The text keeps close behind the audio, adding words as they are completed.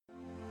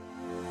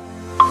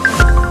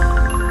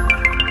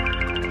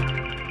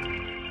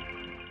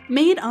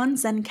Made on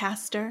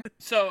Zencastr.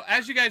 So,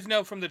 as you guys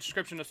know from the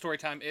description of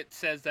Storytime, it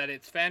says that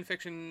it's fan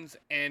fictions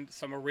and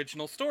some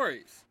original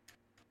stories.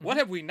 What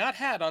have we not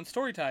had on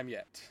Storytime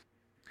yet?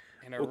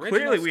 Well,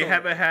 clearly we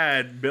haven't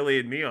had Billy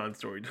and me on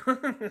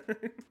Storytime.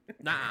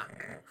 Nah.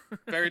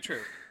 Very true.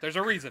 There's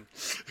a reason.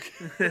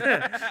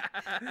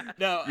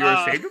 No, You're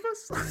ashamed of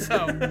us?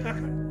 So,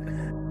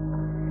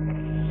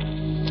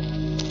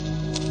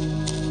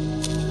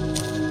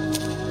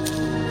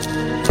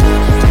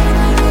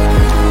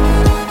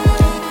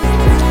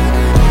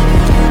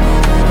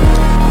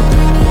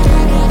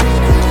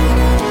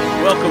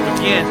 Welcome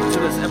again to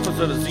this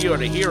episode of Zero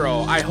to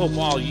Hero. I hope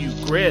all you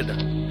grid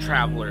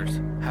travelers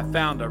have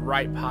found a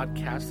right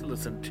podcast to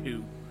listen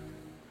to.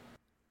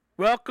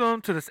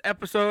 Welcome to this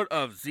episode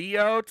of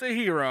Zero to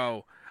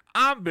Hero.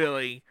 I'm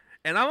Billy,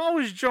 and I'm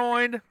always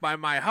joined by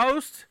my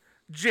host,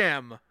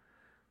 Jim.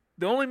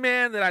 The only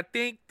man that I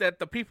think that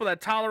the people that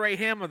tolerate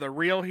him are the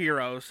real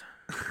heroes.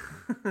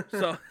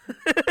 So,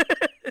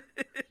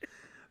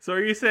 So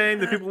are you saying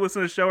the people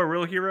listening to the show are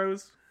real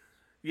heroes?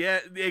 yeah,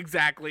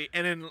 exactly.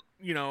 And then,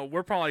 you know,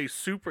 we're probably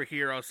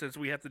superheroes since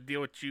we have to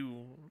deal with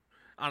you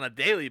on a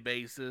daily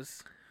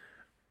basis.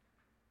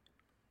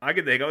 I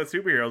could take on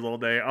superheroes all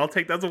day. I'll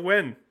take that as a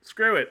win.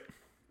 Screw it.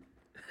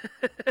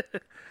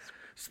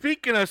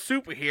 Speaking of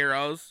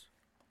superheroes,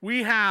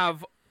 we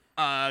have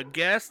a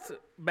guest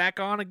back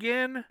on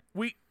again.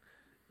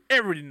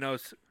 Everybody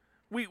knows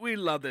we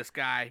love this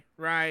guy,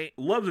 right?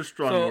 Love's a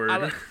strong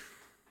word.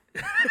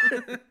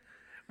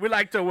 We'd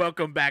like to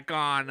welcome back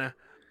on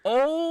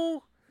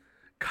old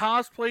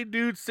cosplay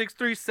dude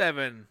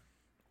 637,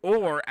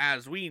 or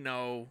as we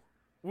know,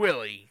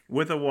 Willie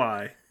With a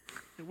Y.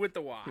 with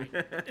the Y.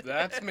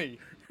 that's me.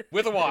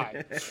 With a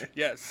Y.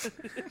 Yes.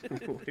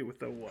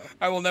 With a Y.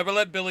 I will never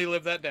let Billy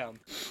live that down.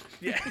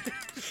 Yeah,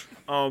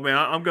 Oh, man,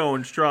 I'm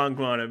going strong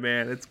on it,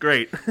 man. It's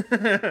great.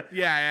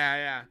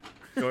 yeah.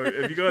 So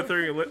if you go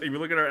through, if you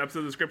look at our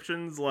episode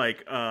descriptions,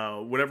 like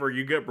whenever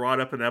you get brought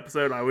up in an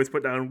episode, I always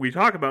put down, we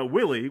talk about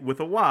Willie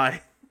with a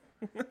Y.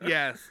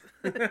 Yes.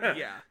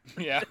 Yeah.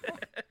 Yeah.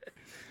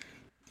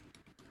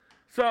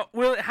 So,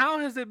 Willie, how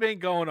has it been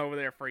going over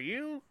there for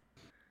you?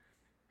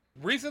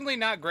 Recently,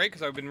 not great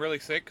because I've been really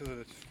sick because of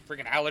this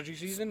freaking allergy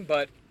season,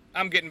 but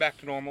I'm getting back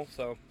to normal,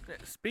 so.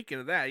 Speaking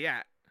of that,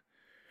 yeah,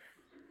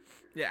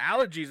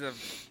 allergies have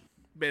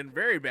been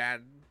very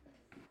bad.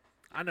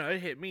 I know it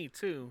hit me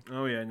too.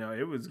 Oh, yeah, no,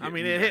 it was. I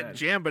mean, getting it hit bad.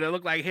 Jim, but it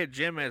looked like it hit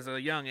Jim at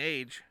a young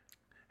age.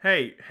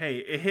 Hey,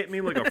 it hit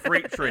me like a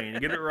freight train.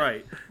 Get it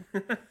right.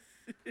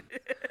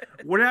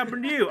 What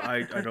happened to you?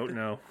 I don't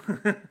know.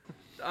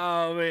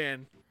 Oh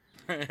man.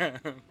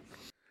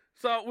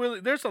 So Willie,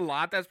 there's a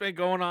lot that's been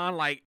going on.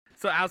 Like,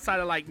 so outside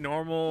of like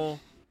normal,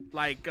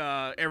 like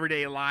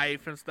everyday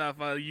life and stuff,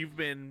 you've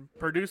been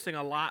producing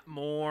a lot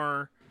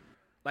more.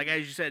 Like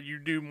as you said, you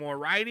do more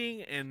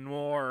writing and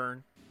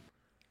more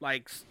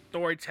like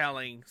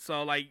storytelling.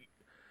 So like,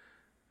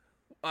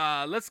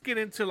 let's get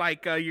into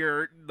like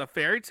the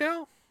fairy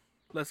tale.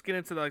 Let's get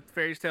into the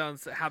fairy tale and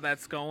how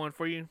that's going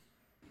for you.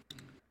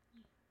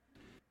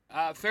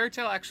 Fairy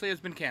Tale actually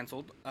has been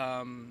canceled,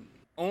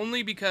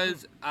 only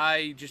because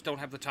I just don't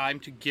have the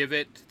time to give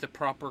it the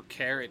proper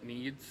care it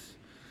needs.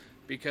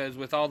 Because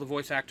with all the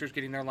voice actors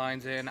getting their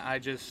lines in,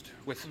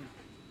 with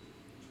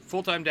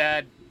full-time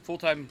dad,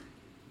 full-time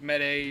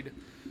med aid,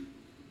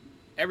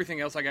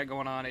 everything else I got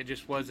going on, it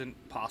just wasn't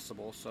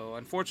possible. So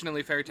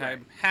unfortunately, Fairy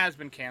Time has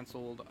been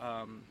canceled.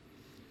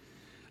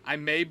 I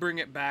may bring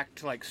it back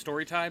to like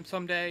story time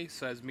someday,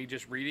 so as me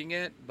just reading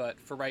it, but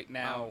for right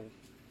now,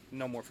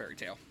 no more Fairy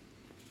Tale.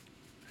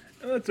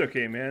 Oh, that's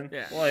okay, man.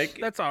 Yeah, Like,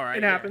 that's all right.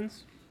 It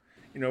happens.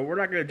 You know, we're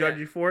not going to judge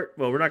you for it.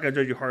 Well, we're not going to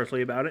judge you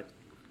harshly about it.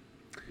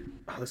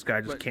 Oh, this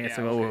guy just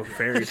canceling over a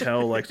fairy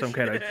tale like some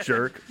kind of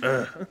jerk.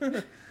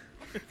 Ugh.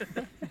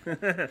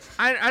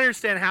 I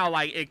understand how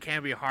like it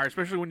can be hard,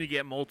 especially when you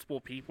get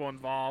multiple people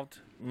involved,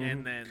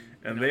 and then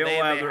And you know, they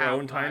all have their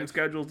own time lives.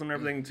 schedules and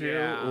everything too.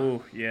 Yeah.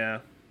 Oh, yeah.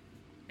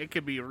 It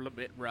could be a little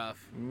bit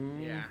rough.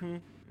 Yeah, Oh.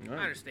 I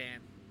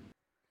understand.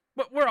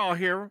 But we're all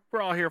here.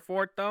 We're all here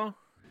for it, though.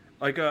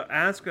 Like,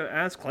 ask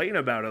Clayton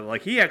about it.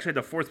 Like, he actually had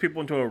to force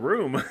people into a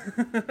room.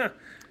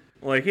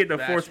 Like, he had to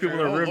force people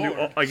in a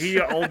room. Like, he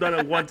got all done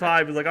at one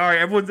time. He's like, all right,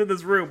 everyone's in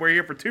this room. We're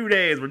here for 2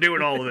 days. We're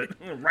doing all of it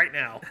right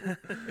now.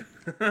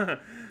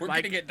 We're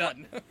getting it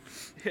done.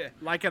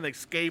 Like an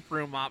escape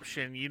room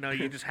option, you know,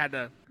 you just had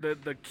to.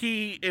 The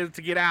key is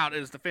to get out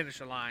is to finish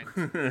the line.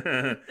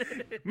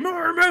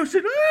 More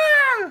emotion.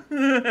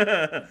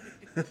 Ah!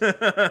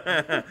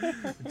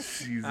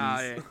 Jesus.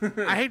 Yeah.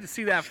 I hate to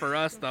see that for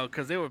us though,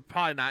 because it would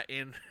probably not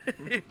end.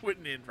 It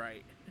wouldn't end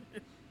right.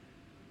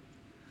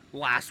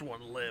 Last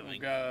one Oh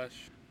living.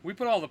 gosh. We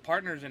put all the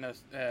partners in a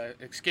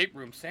escape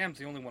room. Sam's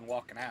the only one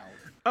walking out.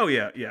 Oh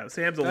yeah.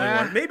 Sam's the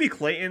only one. Maybe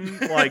Clayton.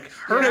 Like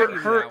Yeah, I can do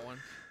her. that one.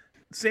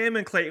 Sam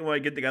and Clayton want to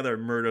get together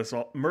and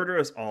murder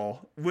us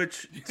all.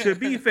 Which, to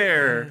be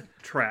fair,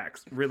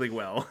 tracks really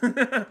well.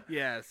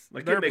 Yes,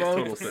 Like, it they're makes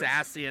total both sense.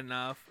 sassy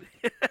enough.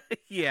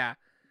 Yeah,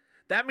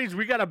 that means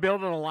we got to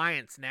build an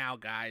alliance now,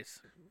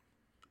 guys.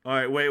 All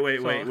right,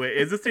 wait.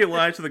 Is this the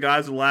alliance of the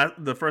guys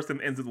the first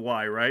name ends with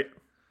Y, right?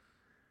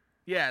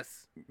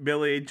 Yes.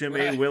 Billy,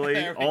 Jimmy, Right, Willie,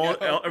 there we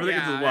go. everything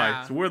ends with Y.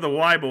 Yeah. So we're the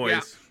Y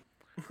boys.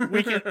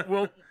 We can.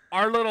 Well,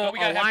 our little Oh, we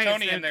gotta have alliance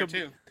Tony in name there could-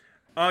 too.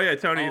 Oh yeah,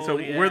 Tony. Oh, so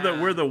we're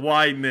yeah. the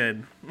Y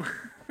men.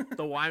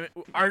 The Y.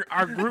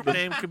 Our group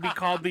name could be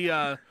called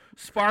the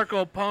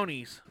Sparkle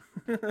Ponies.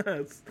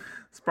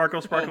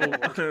 Sparkle,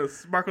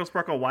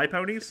 sparkle, Y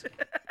ponies.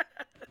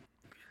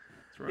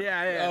 That's right.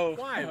 Yeah. Oh.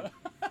 Why?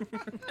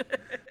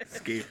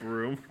 Escape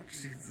room.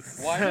 Jesus.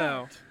 Why So,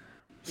 not?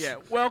 yeah.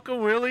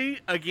 Welcome, Willie,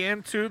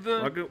 again to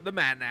Welcome. the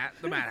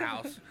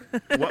Madhouse.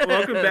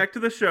 Welcome back to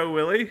the show,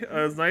 Willie.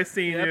 It's nice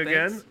seeing Yeah, you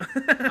again.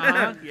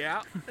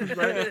 Yeah.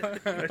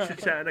 Nice to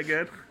chat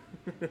again.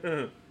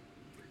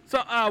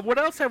 So, what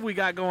else have we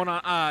got going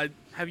on?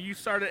 Have you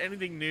started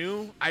anything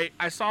new?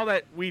 I saw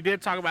that we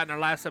did talk about in our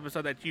last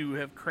episode that you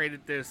have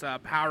created this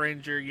Power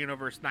Ranger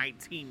Universe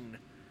 19.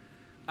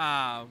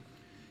 I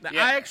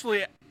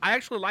actually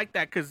like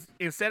that because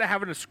instead of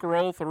having to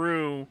scroll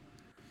through,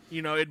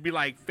 it'd be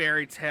like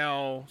Fairy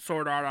Tail,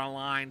 Sword Art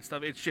Online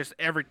stuff. It's just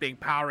everything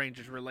Power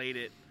Rangers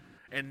related.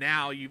 And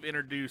now you've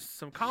introduced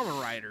some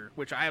Kamen Rider,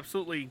 which I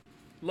absolutely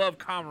love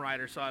Kamen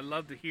Rider, so I'd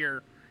love to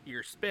hear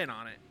your spin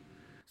on it.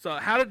 So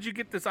how did you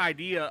get this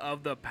idea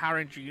of the Power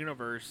Ranger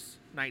Universe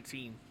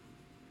 19?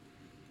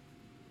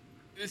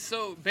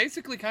 So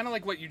basically, kind of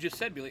like what you just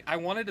said, Billy. I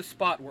wanted a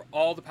spot where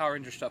all the Power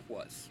Ranger stuff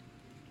was,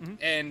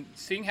 and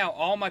seeing how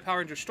all my Power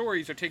Ranger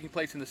stories are taking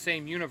place in the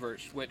same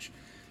universe. Which,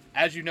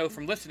 as you know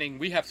from listening,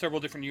 we have several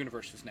different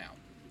universes now,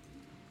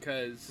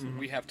 because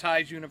we have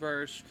Ty's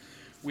universe,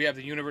 we have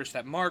the universe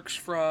that Mark's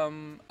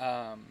from,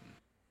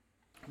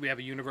 we have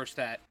a universe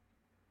that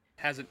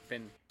hasn't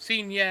been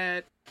seen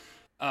yet.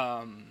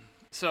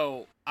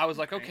 So I was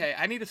like, okay,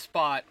 I need a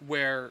spot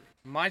where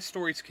my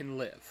stories can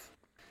live.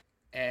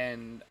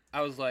 And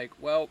I was like,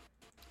 well,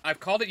 I've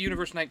called it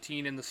Universe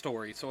 19 in the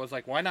story. So I was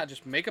like, why not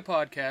just make a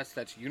podcast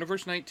that's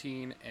Universe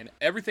 19 and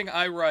everything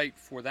I write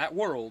for that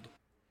world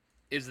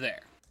is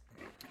there.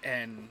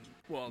 And,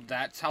 well,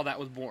 that's how that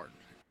was born.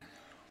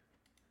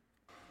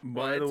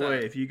 By the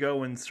way, if you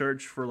go and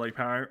search for like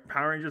Power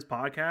Rangers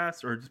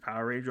podcast or just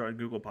Power Ranger on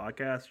Google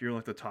Podcasts, you're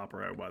like the top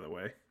row, by the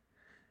way.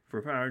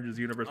 For Power Rangers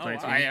Universe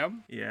 19. I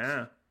am?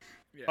 Yeah.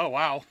 Oh,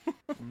 wow.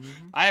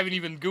 I haven't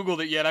even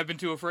Googled it yet. I've been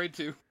too afraid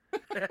to.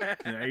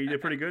 Yeah, you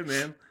did pretty good,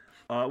 man.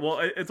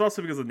 Well, it's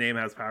also because the name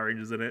has Power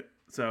Rangers in it.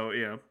 So,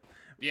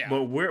 Yeah.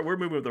 But we're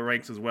moving up the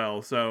ranks as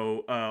well.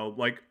 So,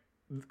 like,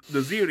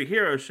 the Zero to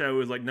Hero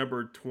show is like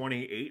number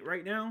 28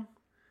 right now.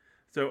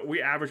 So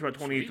we average about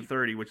 28 to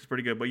 30, which is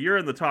pretty good. But you're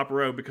in the top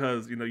row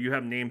because, you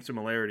have name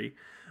similarity.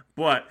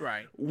 But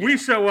we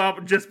show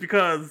up just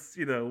because,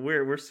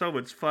 we're so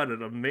much fun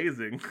and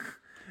amazing.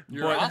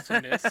 Your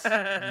awesomeness.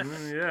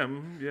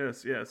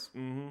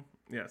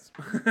 Yes.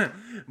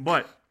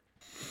 But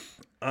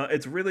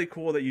it's really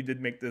cool that you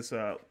did make this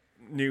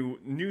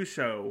new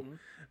show.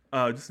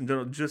 Just in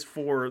general, just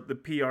for the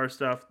PR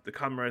stuff, the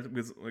comrades,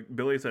 because like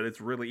Billy said, it's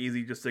really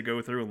easy just to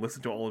go through and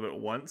listen to all of it at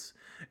once.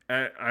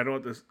 I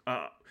don't this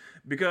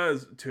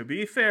because to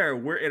be fair,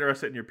 we're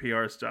interested in your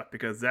PR stuff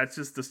because that's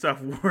just the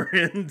stuff we're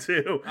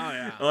into. Oh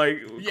yeah,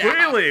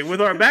 clearly with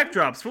our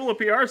backdrops full of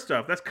PR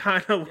stuff, that's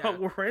kind of what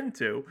we're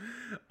into.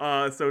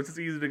 So it's just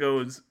easy to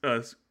go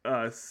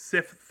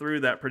sift through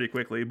that pretty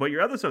quickly. But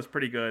your other stuff's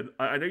pretty good.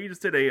 I know you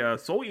just did a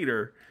Soul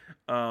Eater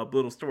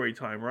little story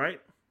time,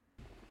 right?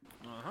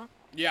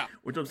 Yeah,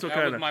 which I'm still that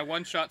kind of was my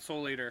one-shot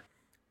Soul Eater.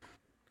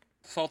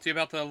 Salty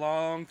about the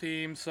long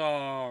theme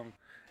song.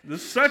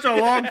 This is such a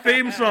long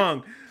theme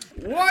song.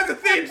 Why is the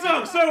theme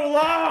song so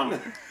long?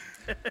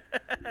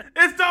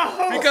 It's the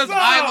whole because song.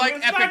 I like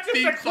it's epic not just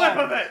theme a clip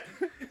songs. of it.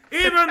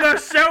 Even the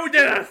show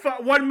did a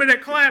 1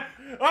 minute clip.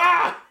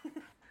 Ah!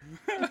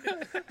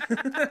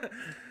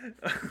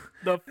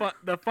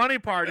 The funny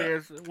part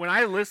is when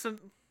I listened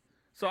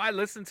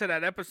to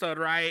that episode,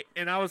 right?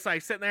 And I was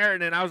like sitting there,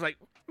 and then I was like,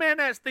 man,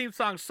 that theme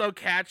song's so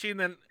catchy.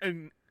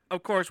 And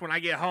of course, when I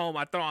get home,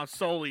 I throw on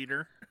Soul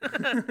Eater.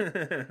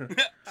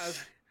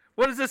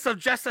 What is this of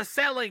just a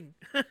selling?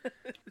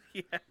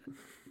 Yeah.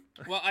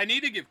 Well, I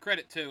need to give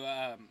credit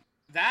to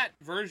that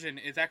version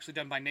is actually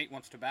done by Nate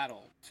Wants to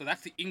Battle. So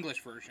that's the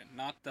English version,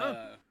 not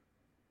the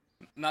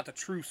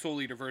true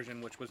Soul Eater version,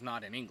 which was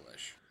not in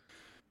English.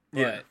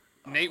 But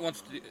Nate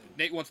Wants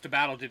to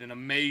Battle did an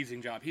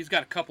amazing job. He's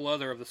got a couple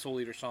other of the Soul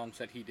Eater songs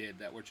that he did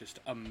that were just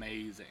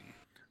amazing.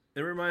 It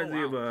reminds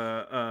me of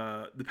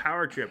the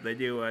Power Trip. They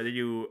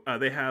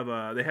have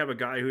a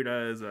guy who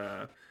does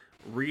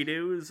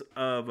redos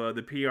of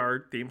the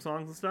PR theme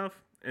songs and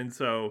stuff, and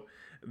so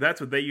that's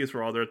what they use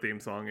for all their theme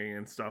songing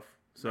and stuff.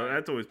 So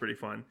that's always pretty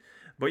fun.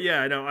 But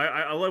yeah, I know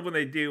I love when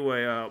they do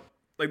a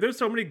like. There's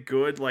so many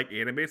good like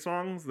anime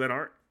songs that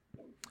aren't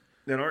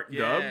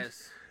dubbed,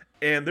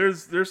 and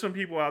there's some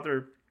people out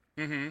there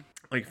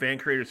like fan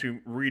creators who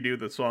redo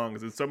the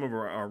songs, and some of them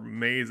are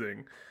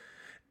amazing.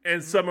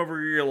 And some of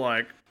them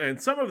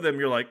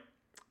you're like,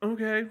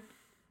 okay.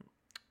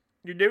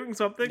 You're doing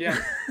something. Yeah,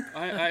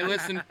 I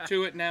listened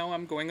to it now.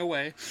 I'm going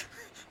away.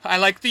 I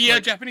like the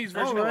Japanese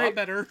version a lot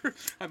better.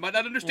 I might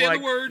not understand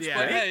the words,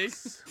 but hey.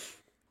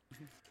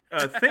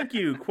 Thank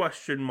you,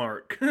 question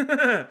mark.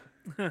 Hey,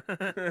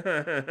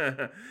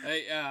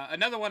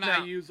 another one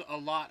I use a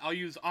lot. I'll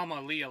use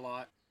Amalie a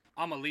lot.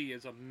 Amalie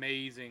is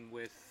amazing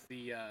with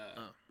the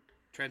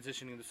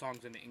transitioning the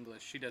songs into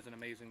English. She does an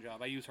amazing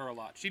job. I use her a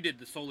lot. She did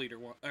the Soul Eater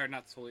one, or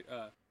not Soul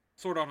Eater,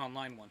 Sword Art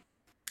Online one.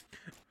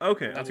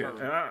 Okay, That's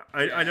okay. her.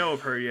 I know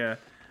of her. Yeah,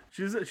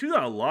 she's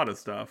on a lot of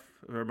stuff.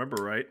 If I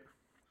remember right.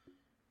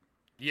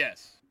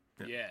 Yes.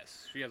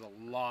 Yes. She has a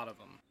lot of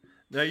them.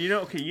 Now you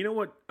know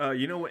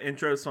what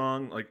intro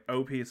song, like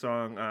OP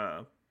song,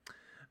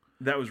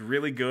 that was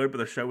really good, but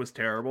the show was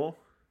terrible.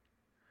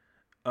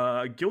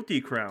 Guilty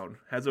Crown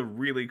has a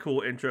really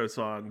cool intro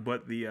song,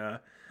 but the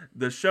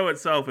show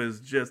itself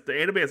is just,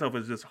 the anime itself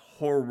is just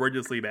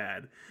horrendously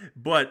bad.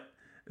 But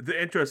the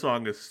intro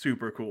song is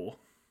super cool.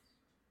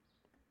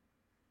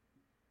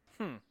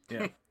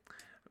 Yeah.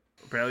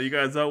 Apparently, you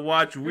guys don't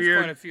watch There's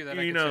weird. quite a few that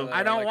you know,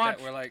 I don't watch.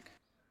 We're like,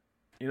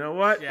 you know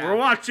what? Yeah. We're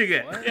watching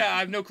it. yeah, I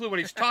have no clue what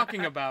he's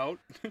talking about.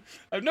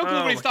 I have no clue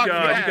Oh what he's my talking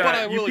God, about, you but got-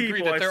 I will you agree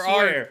people, that I there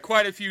swear. are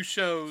quite a few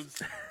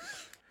shows.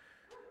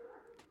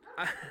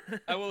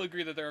 I will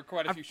agree that there are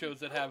quite a few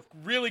shows that have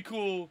really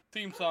cool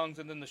theme songs,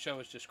 and then the show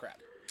is just crap.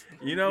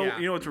 You know, Yeah.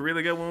 you know what's a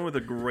really good one with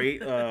a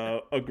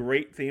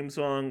great theme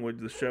song, which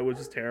the show was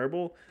just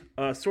terrible.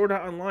 Sword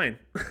Art Online.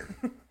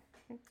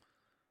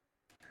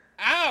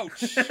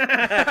 Ouch!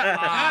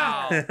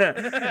 Ow!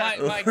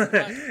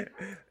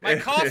 My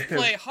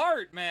cosplay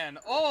heart, man.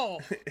 Oh,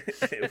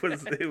 it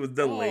was oh,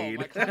 delayed.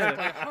 my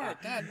cosplay heart.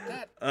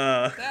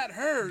 That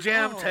hurt.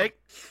 Jim, Oh.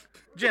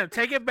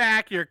 take it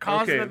back. You're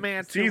causing the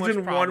man too much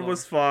Season 1 problem.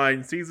 was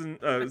fine. Season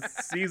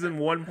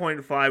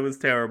 1.5 was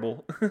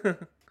terrible.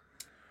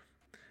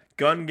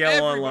 Gun Gale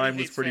Everybody Online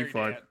was hates pretty Fairy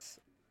fun. Dance.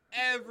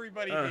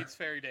 Everybody hates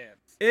Fairy Dance.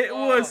 It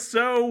was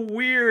so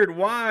weird.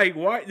 Why?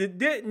 It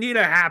didn't need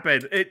to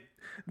happen.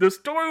 The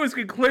story was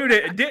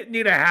concluded. It didn't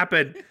need to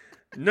happen.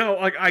 No,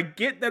 like, I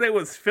get that it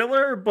was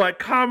filler, but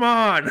come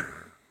on.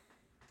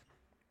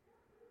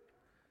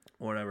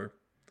 Whatever.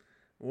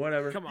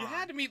 Come on. You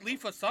had to meet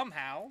Leafa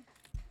somehow.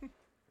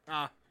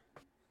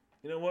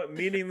 You know what?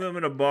 Meeting them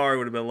in a bar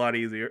would have been a lot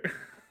easier.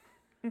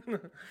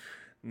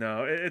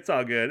 No, it's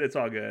all good. It's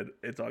all good.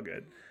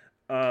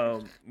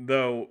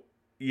 Though,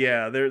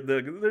 yeah,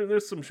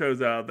 there's some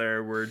shows out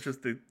there where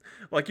just it's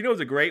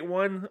a great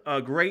one,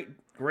 great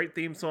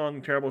theme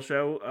song, terrible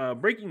show.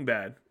 Breaking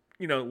Bad.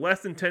 Less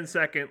than 10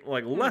 second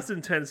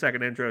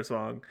intro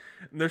song.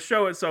 And the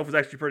show itself was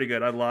actually pretty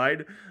good. I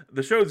lied.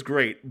 The show's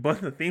great,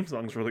 but the theme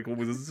song's really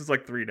cool. It's just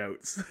like 3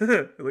 notes.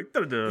 Like,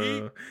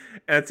 da-da-da.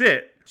 That's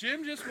it.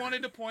 Jim just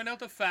wanted to point out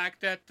the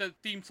fact that the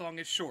theme song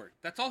is short.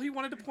 That's all he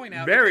wanted to point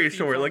out. Very that the theme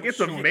short. song Like, was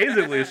it's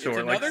amazingly It's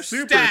short. Like, another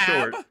super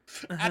stab short.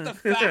 at the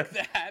fact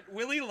that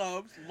Willie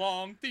loves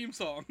long theme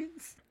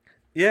songs.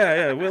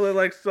 Yeah. Willie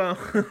likes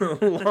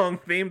long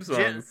theme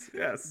songs.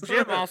 Yes.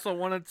 Jim also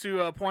wanted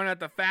to point out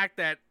the fact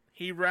that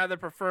he'd rather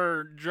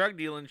prefer drug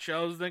dealing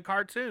shows than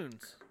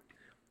cartoons.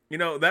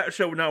 That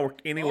show would not work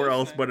anywhere Oh,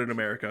 else okay. but in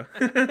America.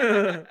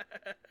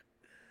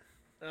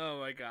 Oh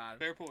my god.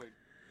 Fair point.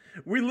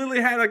 We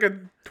literally had like a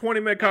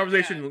 20-minute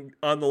conversation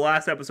on the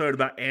last episode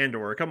about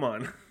Andor. Come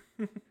on.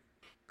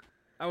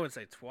 I would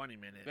say 20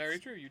 minutes. Very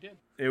true. You did.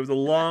 It was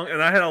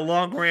and I had a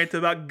long rant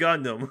about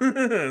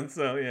Gundam.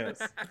 So,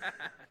 yes.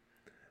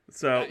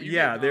 So, You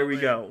yeah, did. there Oh, we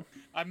man. go.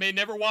 I may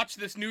never watch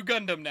this new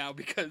Gundam now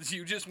because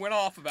you just went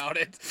off about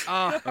it.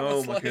 Oh,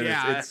 was my like, goodness.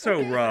 yeah. It's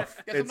so rough.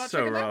 Guess I'm It's not so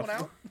checking that rough. one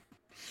out.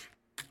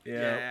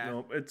 Yeah,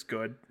 no, it's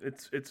good.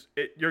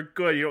 You're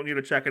good. You don't need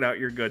to check it out.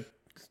 You're good.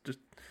 Just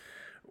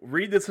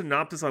read the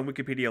synopsis on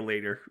Wikipedia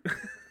later.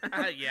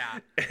 Yeah.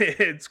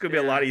 It's gonna be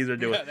a lot easier to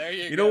do Yeah, it. there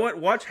you You go. know what?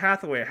 Watch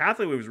Hathaway.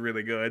 Hathaway was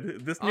really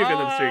good. This new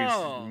Gundam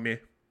Oh. series,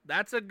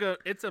 meh.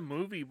 It's a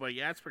movie, but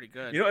yeah, it's pretty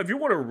good. If you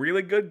want a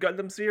really good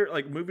Gundam series,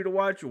 like movie to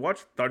watch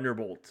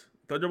Thunderbolt.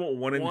 Thunderbolt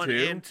 1 and 2. 1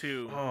 and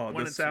 2. Oh, 1 the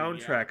and 2,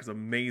 soundtrack is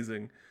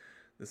amazing.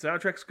 The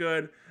soundtrack's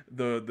good.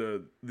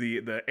 The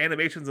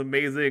animation's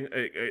amazing.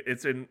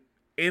 It's in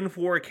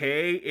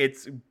 4K.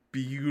 It's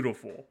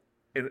beautiful.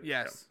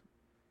 Yes.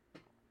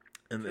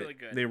 And really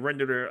good. they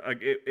rendered her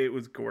like it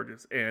was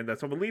gorgeous, and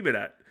that's what I'm gonna leave it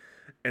at.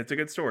 And it's a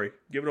good story.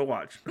 Give it a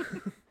watch.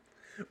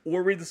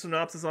 Or read the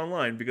synopsis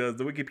online, because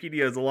the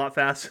Wikipedia is a lot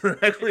faster than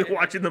actually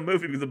watching the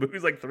movie, because the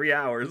movie's like 3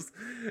 hours.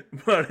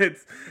 But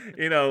it's,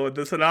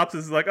 the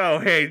synopsis is like, oh,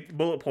 hey,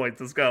 bullet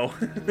points, let's go.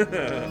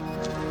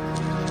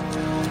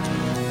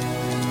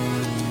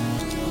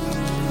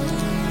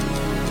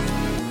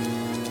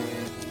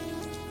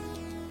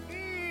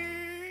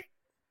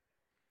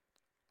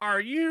 Are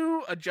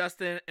you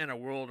adjusting in a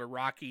world of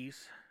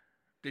Rockies?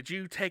 Did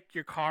you take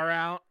your car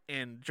out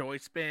and joy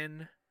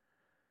spin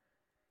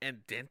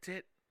and dent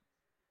it?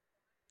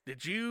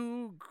 Did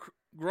you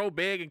grow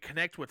big and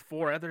connect with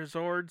 4 other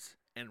Zords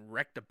and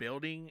wrecked a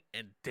building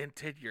and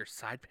dented your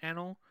side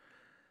panel?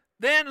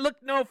 Then look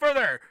no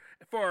further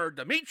for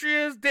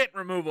Demetrius Dent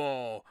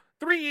Removal,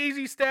 3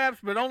 easy steps,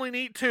 but only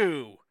need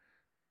 2.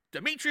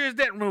 Demetrius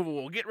Dent Removal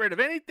will get rid of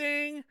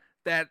anything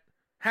that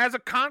has a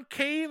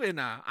concave in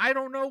I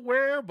don't know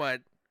where, but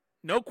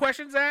no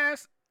questions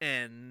asked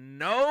and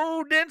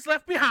no dents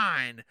left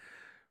behind.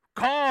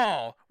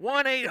 Call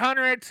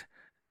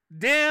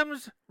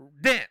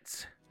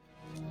 1-800-DEMS-DENTS.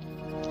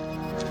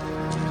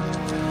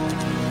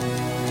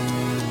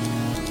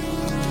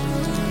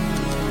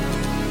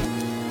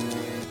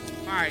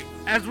 All right,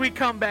 as we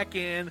come back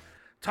in,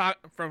 talk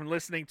from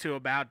listening to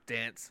about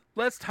dents,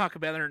 let's talk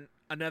about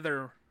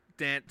another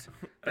dent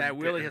that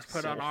Willie has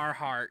put on our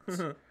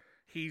hearts.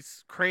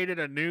 He's created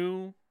a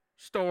new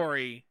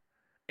story,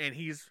 and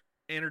he's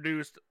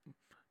introduced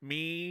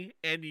me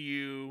and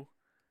you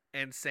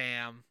and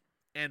Sam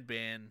and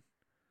Ben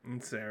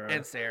and Sarah.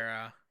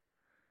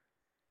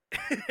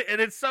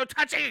 And it's so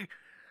touching.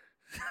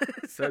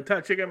 So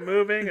touching and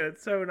moving, and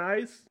it's so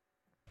nice.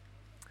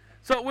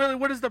 So, Willie,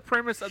 what is the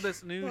premise of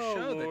this new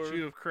show that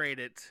you have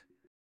created?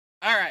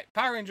 All right,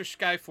 Power Rangers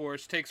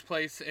Skyforce takes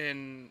place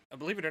in,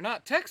 believe it or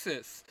not,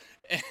 Texas,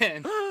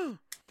 and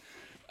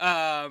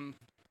I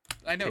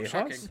know,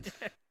 shocking.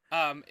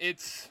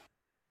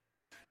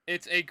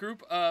 It's a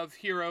group of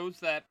heroes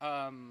that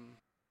are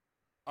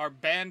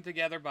band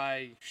together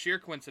by sheer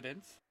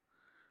coincidence,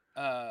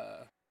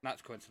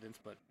 not coincidence,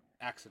 but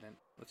accident.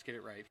 Let's get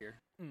it right here.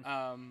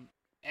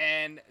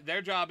 And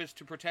their job is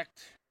to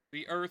protect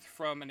the Earth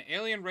from an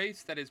alien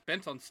race that is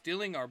bent on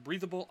stealing our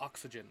breathable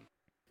oxygen.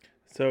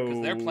 So,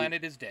 because their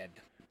planet is dead.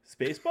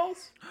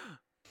 Spaceballs?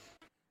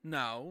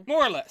 No.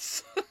 More or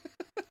less.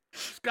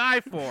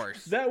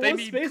 Skyforce. That was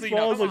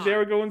Spaceballs, like they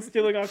were going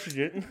stealing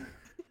oxygen.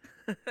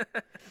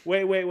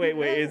 Wait.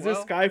 Is this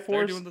Skyforce?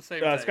 They're doing the same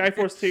thing.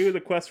 Skyforce 2,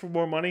 The Quest for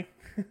More Money?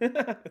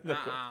 No.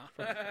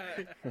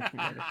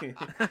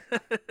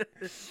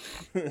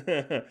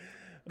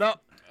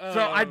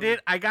 So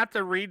I got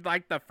to read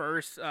like the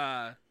first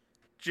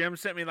Jim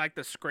sent me like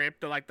the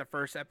script of like the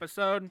first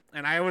episode,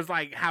 and I was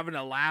like having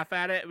a laugh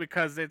at it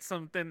because it's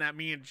something that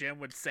me and Jim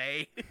would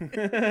say.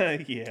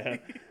 Yeah.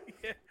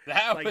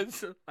 That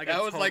was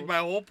like my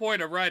whole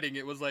point of writing.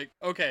 It was like,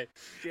 okay,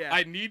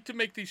 I need to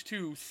make these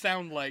two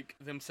sound like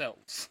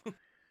themselves.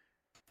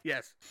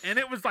 Yes, and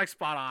it was like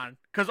spot on.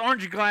 Cause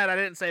aren't you glad I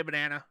didn't say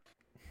banana?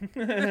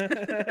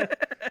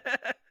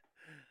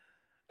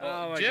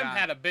 Well, Jim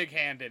had a big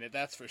hand in it,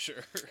 that's for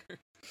sure.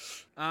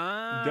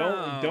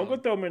 Don't go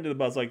throw him into the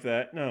bus like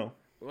that. No.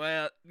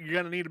 Well, you're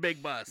gonna need a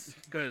big bus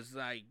because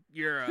like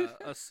you're a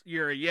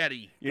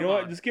Yeti. You know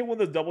what? Just get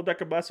one of those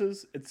double-decker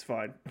buses. It's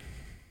fine.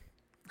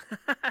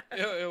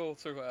 It will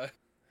survive.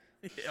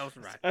 It'll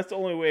survive. That's the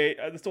only way.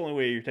 That's the only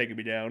way you're taking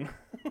me down.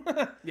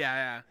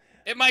 Yeah.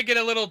 It might get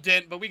a little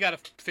dent, but we got a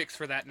fix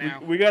for that now.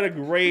 We got a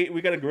great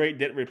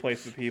dent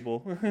replacement,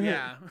 people.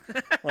 Yeah.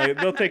 Like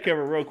they'll take care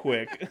of it real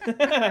quick.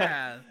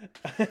 Yeah.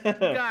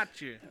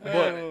 Got you.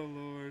 Oh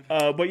Lord.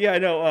 But yeah, I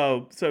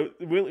know. So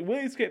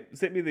Willie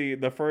sent me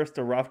the first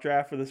rough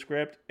draft for the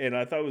script, and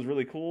I thought it was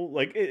really cool.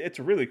 Like it's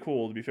really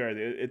cool, to be fair.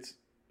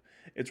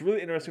 It's really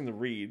interesting to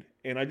read,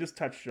 and I just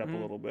touched it up a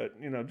little bit.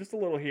 You know, just a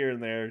little here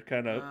and there,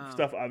 kind of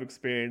stuff I've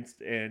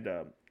experienced, and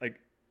like.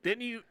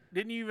 Didn't you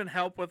even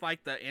help with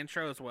like the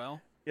intro as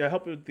well? Yeah, I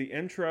helped with the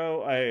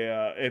intro.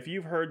 If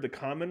you've heard the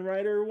Kamen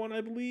Rider one,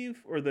 I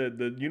believe, or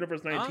the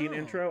Universe 19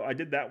 intro, I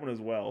did that one as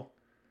well.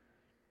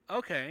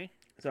 Okay.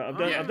 So I've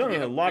done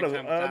a lot of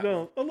I've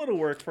done a little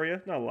work for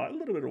you, not a lot, a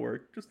little bit of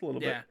work, just a little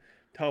bit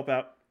to help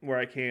out where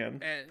I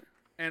can.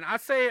 And I'll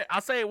say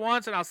it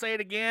once and I'll say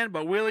it again,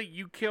 but Willie,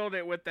 you killed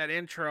it with that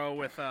intro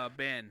with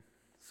Ben.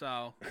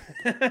 So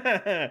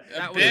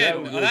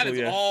that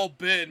is all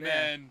Ben,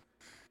 man.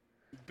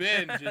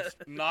 Ben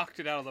just knocked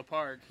it out of the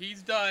park.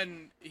 He's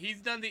done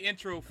the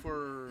intro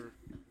for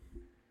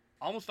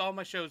almost all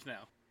my shows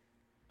now.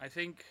 I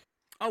think.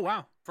 Oh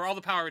wow! For all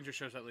the Power Ranger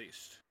shows, at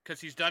least, because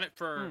he's done it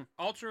for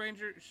Ultra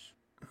Rangers.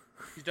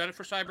 He's done it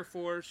for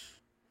Cyberforce.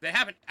 They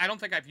haven't. I don't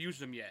think I've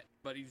used them yet,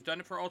 but he's done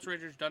it for Ultra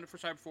Rangers, done it for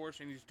Cyberforce,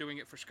 and he's doing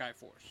it for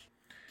Skyforce.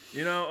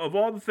 You know, of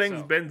all the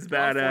things Ben's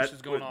bad at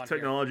with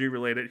technology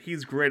related,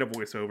 he's great at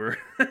voiceover.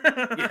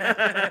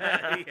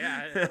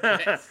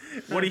 Yes.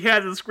 When he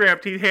has a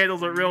script, he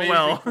handles it real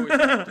well.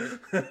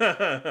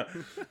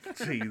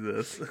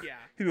 Jesus. Yeah.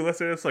 He'd be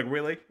listening to this like,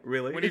 really?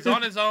 When he's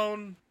on his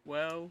own,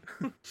 well.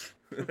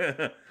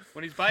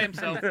 When he's by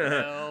himself,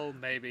 well,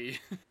 maybe.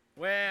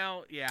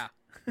 Well, yeah.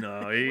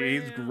 No,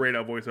 he's great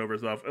at voiceover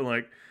stuff,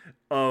 and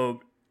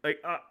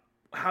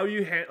how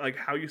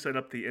you set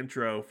up the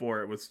intro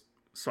for it was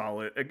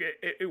solid.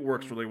 It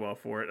works really well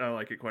for it. I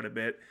like it quite a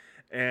bit,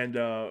 and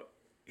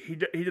he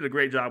did a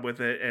great job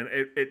with it, and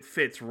it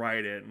fits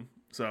right in.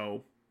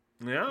 So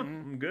yeah,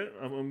 I'm good.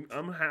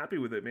 I'm happy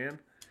with it, man.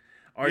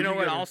 You know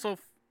what also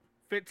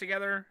fit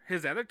together?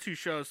 His other two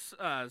shows,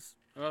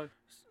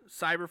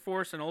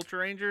 Cyberforce and Ultra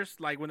Rangers,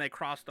 like when they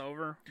crossed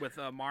over with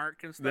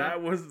Mark and stuff.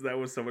 That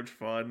was so much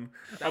fun.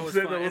 I'm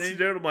sitting there listening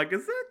to it. I'm like,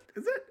 is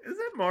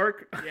that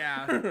Mark?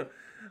 Yeah.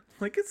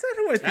 Like, is that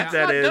who I think That's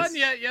that not is? done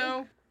yet,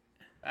 yo.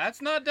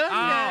 That's not done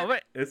yet.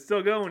 Wait. It's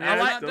still going. Yeah,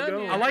 I it's still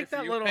going. I like if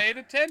that you little. paid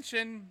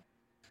attention.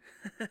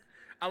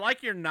 I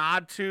like your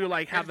nod to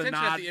like how the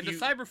attention nod. at the end of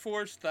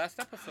Cyberforce last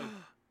episode.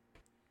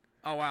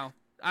 Oh wow,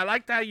 I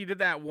liked how you did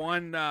that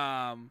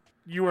one.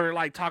 You were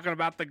like talking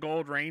about the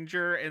Gold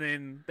Ranger, and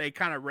then they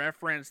kind of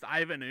referenced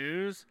Ivan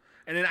Ooze,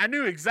 and then I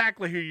knew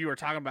exactly who you were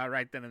talking about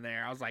right then and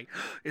there. I was like,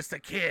 it's the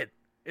kid.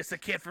 It's the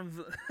kid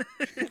from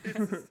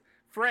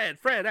Fred.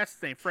 That's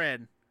his name,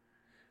 Fred.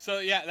 So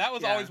yeah, that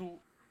was always.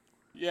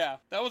 Yeah,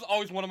 that was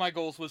always one of my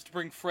goals, was to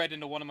bring Fred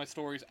into one of my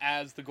stories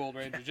as the Gold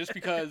Ranger, just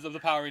because of the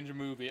Power Ranger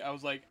movie. I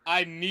was like,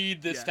 I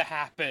need this to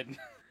happen.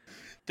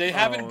 They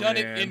haven't done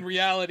it in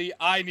reality.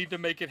 I need to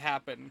make it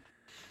happen.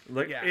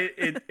 Like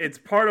it's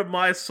part of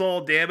my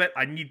soul. Damn it!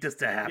 I need this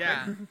to happen.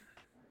 Yeah,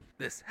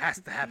 this has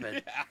to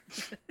happen.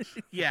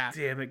 Yeah.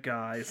 Damn it,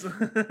 guys.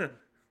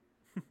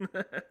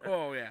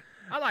 Oh yeah,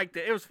 I liked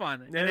it. It was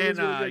fun. Yeah, And it was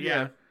then really good,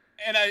 yeah.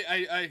 And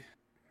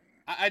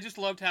I just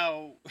loved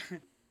how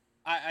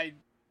I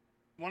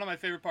one of my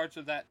favorite parts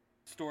of that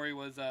story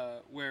was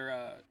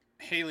where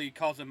Haley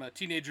calls him a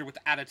teenager with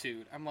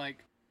attitude. I'm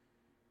like,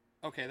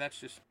 okay, that's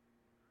just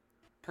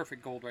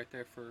perfect gold right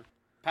there for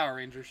Power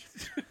Rangers.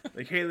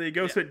 Like, Haley,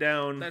 go sit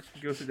down.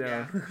 Go sit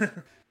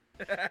down.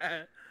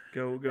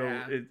 Go.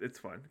 Yeah. It's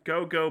fun.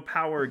 Go,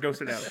 Power. Go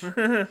sit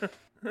down.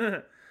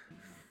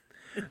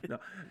 No,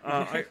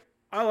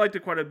 I liked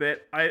it quite a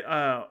bit.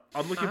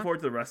 I'm looking forward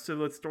to the rest of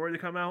the story to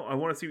come out. I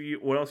want to see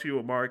what else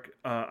you, Mark.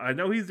 I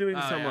know he's doing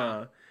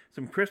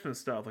some Christmas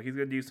stuff. Like, he's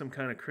gonna do some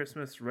kind of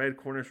Christmas Red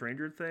Cornish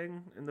Ranger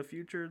thing in the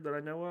future that I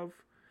know of.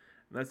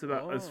 And that's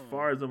about as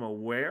far as I'm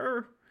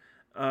aware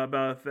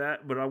about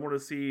that. But I want to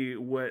see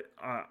what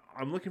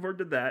I'm looking forward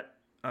to that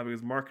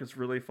because Mark is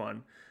really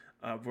fun.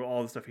 For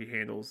all the stuff he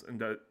handles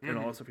and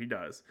all the stuff he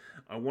does.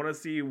 I want to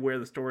see where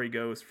the story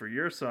goes for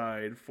your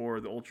side for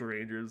the Ultra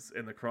Rangers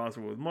and the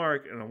crossover with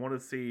Mark, and I want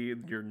to see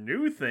your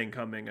new thing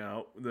coming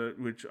out,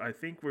 which I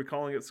think we're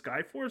calling it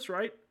Skyforce,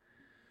 right?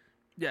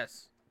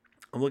 Yes.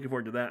 I'm looking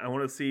forward to that. I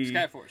want to see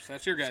Skyforce.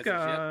 That's your guys'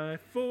 Skyforce.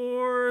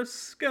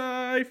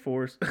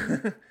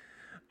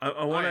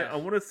 I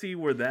want to see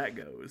where that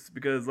goes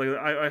because like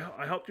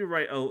I helped you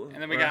write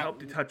I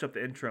helped you touch up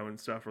the intro and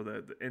stuff for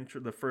the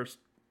intro, the first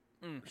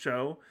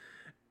show,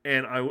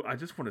 and I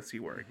just want to see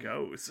where it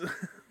goes.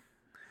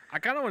 I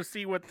kind of want to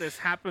see what this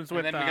happens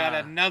with. And then we got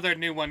another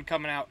new one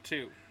coming out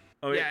too.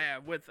 Oh yeah,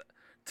 with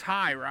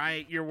Ty,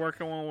 right? You're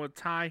working on with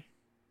Ty.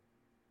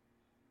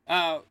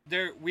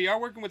 We are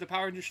working with the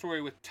Power Ranger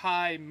story with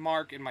Ty,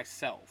 Mark, and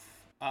myself.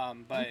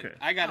 But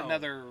I got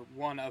another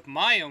one of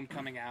my own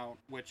coming out,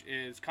 which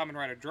is Kamen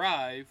Rider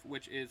Drive,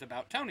 which is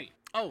about Tony,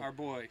 our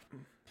boy,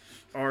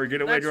 our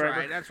getaway driver.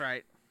 Right, that's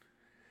right.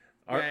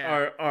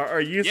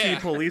 Our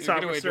UC police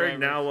officer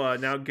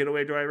now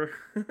getaway driver.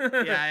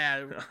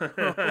 Yeah.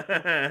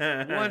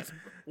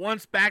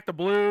 Once back to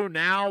blue,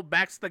 now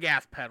back to the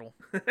gas pedal.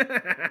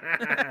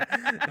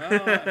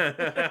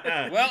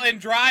 Well, in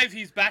Drive,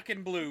 he's back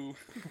in blue.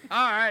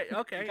 All right,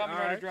 okay. In Kamen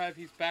Rider Drive,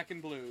 he's back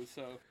in blue.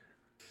 So,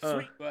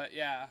 sweet. But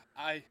yeah,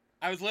 I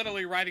was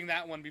literally writing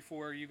that one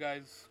before you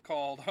guys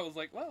called. I was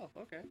like, well,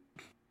 okay,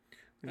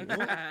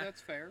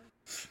 that's fair.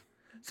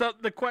 So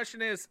the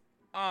question is,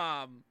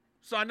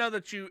 so I know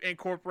that you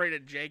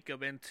incorporated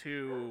Jacob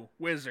into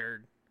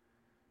Wizard.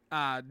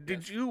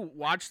 Did you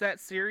watch that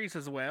series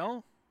as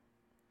well?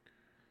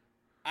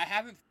 I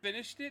haven't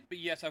finished it, but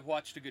yes, I've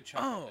watched a good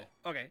chunk of it.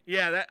 Okay.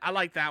 Yeah, I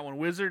like that one.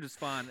 Wizard is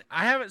fun.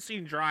 I haven't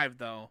seen Drive,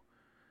 though.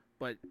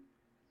 But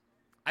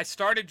I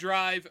started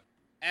Drive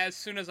as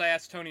soon as I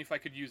asked Tony if I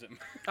could use him.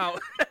 Oh.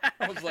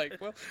 I was like,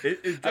 well,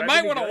 I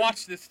might want to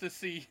watch this to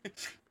see.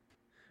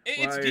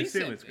 It's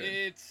decent.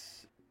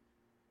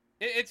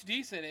 It's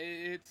decent.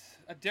 It's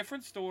a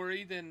different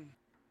story than,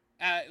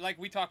 like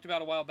we talked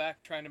about a while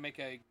back, trying to make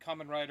a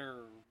Kamen Rider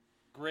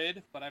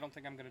grid, but I don't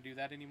think I'm going to do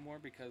that anymore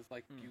because,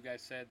 like you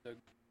guys said, the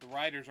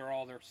riders are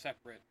all their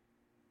separate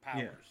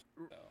powers.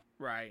 Yeah. So.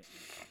 Right.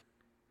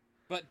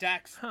 But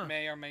Dax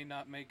may or may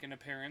not make an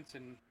appearance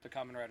in the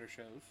Kamen Rider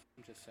shows.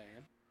 I'm just saying.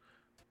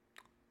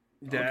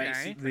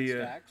 Dax,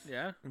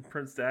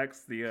 Prince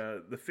Dax,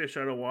 the fish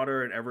out of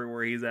water and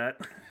everywhere he's at.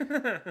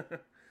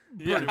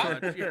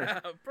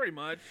 Pretty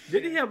much.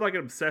 Did he have like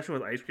an obsession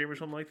with ice cream or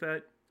something like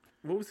that?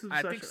 What was his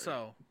obsession? I think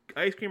so.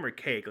 Ice cream or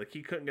cake? Like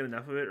he couldn't get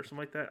enough of it or something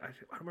like that? I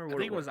don't remember what I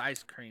think it was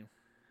ice cream.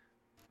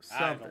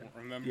 Something. I don't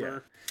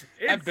remember.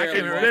 Yeah. I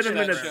barely watched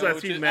that show.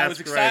 I was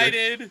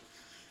excited.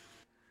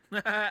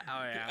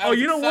 Oh,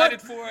 you know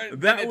what? For it,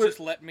 that just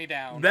let me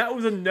down. That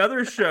was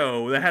another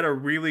show that had a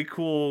really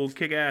cool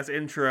kick-ass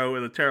intro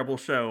and a terrible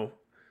show.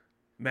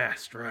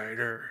 Masked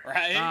Rider.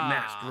 Right?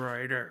 Masked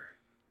Rider.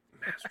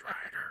 Masked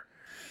Rider.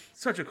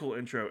 Such a cool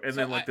intro. And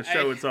then like the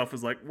show itself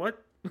was like,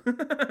 what?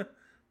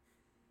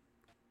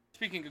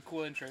 Speaking of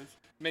cool intros,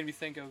 made me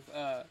think of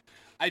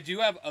I do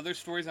have other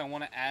stories I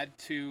want to add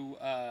to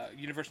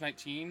Universe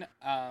 19.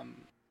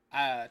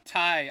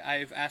 Ty,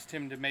 I've asked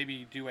him to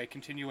maybe do a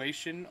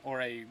continuation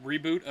or a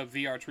reboot of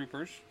VR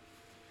Troopers.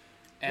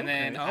 And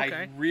then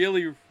I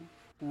really,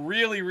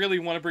 really, really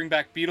want to bring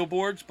back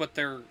Beetleborgs, but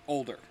they're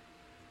older.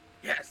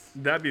 Yes.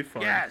 That'd be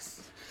fun.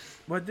 Yes.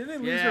 But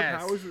didn't they lose their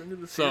powers into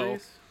the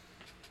series?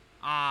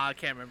 I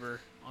can't remember.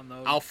 on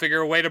those. I'll figure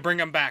a way to bring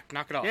him back.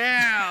 Knock it off.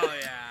 Yeah,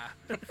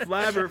 yeah.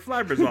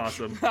 Flabber's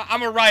awesome.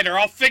 I'm a writer.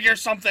 I'll figure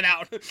something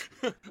out.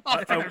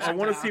 I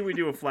want to see we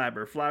do a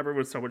Flabber. Flabber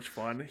was so much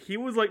fun. He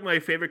was like my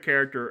favorite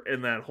character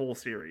in that whole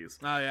series.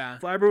 Oh yeah.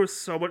 Flabber was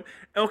so much.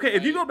 Okay,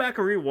 if you go back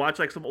and rewatch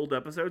like some old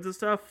episodes and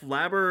stuff,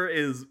 Flabber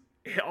is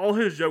all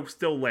his jokes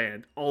still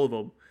land, all of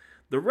them.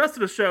 The rest of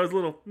the show is a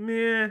little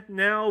meh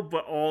now,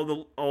 but all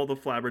the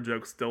Flabber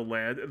jokes still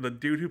land, and the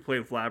dude who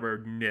played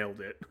Flabber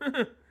nailed it.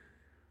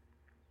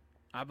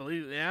 I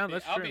believe. Yeah,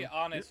 that's I'll true. be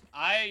honest.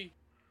 I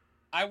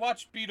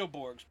watched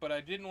Beetleborgs, but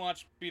I didn't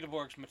watch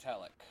Beetleborgs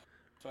Metallic.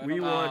 So I we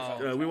don't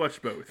know.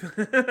 watched both.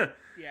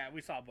 Yeah,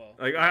 we saw both.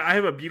 Like I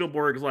have a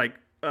Beetleborgs like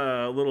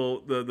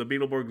little the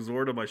Beetleborg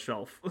Zord on my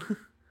shelf.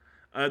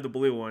 I have the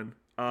blue one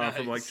from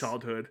like Nice.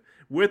 childhood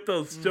with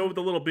the still with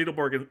the little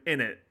Beetleborg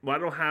in it. But I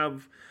don't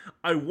have.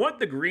 I want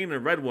the green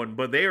and red one,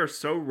 but they are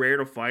so rare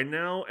to find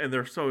now, and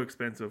they're so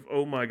expensive.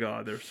 Oh my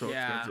god, they're so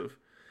expensive.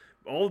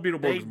 All the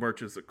Beetleborgs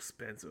merch is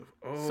expensive.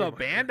 Oh, So my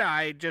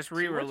Bandai just See,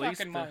 we're re-released.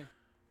 talking my-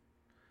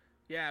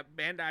 Yeah,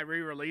 Bandai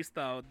re-released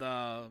the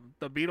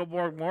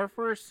Beetleborg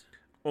Morphers.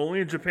 Only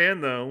in Japan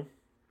though.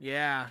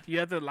 Yeah, you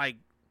have to like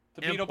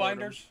The import Beetle 'em.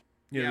 Binders.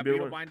 Yeah, the Beetle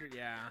Beetle- Binder.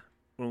 Yeah.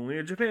 Only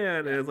in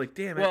Japan, and it's like,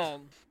 damn it.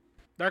 Well,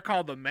 they're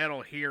called the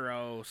Metal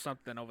Hero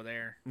something over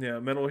there. Yeah,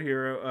 Metal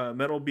Hero,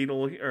 Metal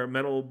Beetle, or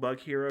Metal Bug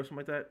Hero, something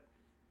like that.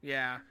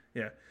 Yeah.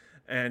 Yeah,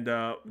 and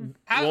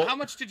How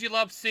much did you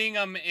love seeing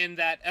them in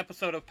that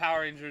episode of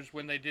Power Rangers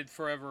when they did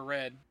Forever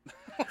Red?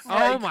 I was Oh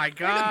like, my wait a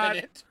God.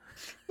 minute.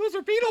 Those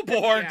are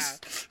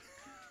Beetleborgs.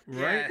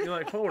 right? Yeah. You're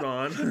like, hold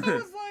on. I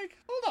was like,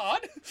 hold on.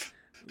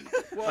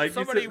 Well, Like you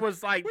somebody said-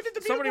 was like, When did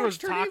the somebody Beetleborgs was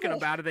turn talking evil?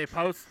 about it.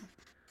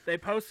 They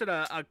posted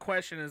a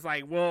question. Is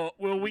like, will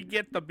we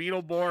get the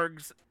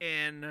Beetleborgs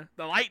in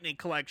the Lightning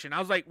Collection? I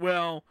was like,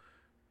 well,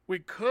 we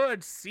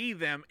could see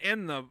them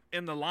in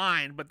the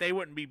line, but they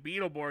wouldn't be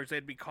Beetleborgs.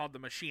 They'd be called the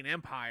Machine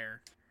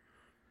Empire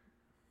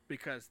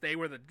because they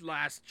were the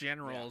last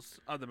generals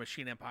of the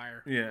Machine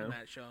Empire Yeah. in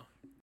that show.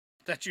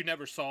 That you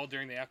never saw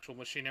during the actual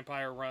Machine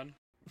Empire run.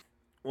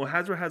 Well,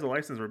 Hasbro has a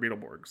license for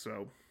Beetleborg,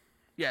 so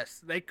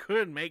Yes, they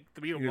could make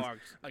the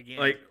Beetleborgs again.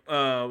 like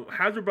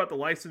Hasbro brought the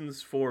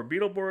license for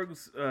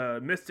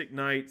Beetleborgs, Mystic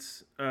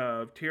Knights,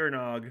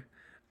 Tyrannog,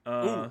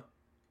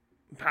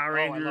 Power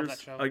I Rangers, love that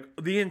show. like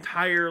the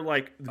entire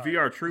like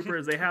VR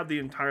Troopers. They have the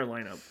entire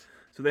lineup,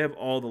 so they have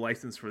all the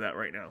license for that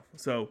right now.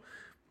 So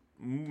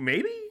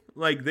maybe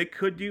like they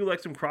could do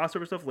like some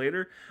crossover stuff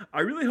later.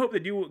 I really hope they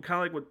do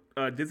kind of like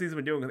what Disney's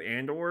been doing with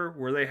Andor,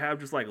 where they have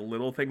just like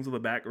little things in the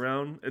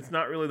background. It's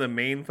not really the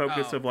main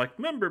focus Oh. of like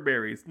member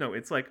berries. No,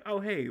 it's like,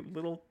 oh hey,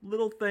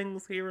 little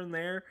things here and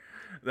there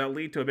that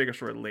lead to a bigger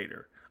story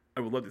later. I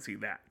would love to see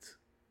that.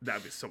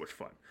 That'd be so much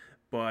fun.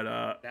 But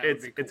That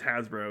would be cool. it's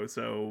Hasbro,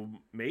 so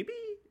maybe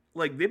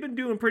like they've been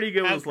doing pretty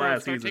good with this Hasbro,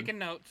 last start season. taking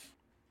notes.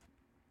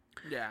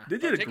 yeah. They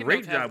Start did a taking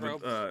great notes, job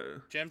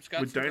Hasbro. Jim's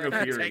got with some Dino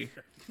great- Fury.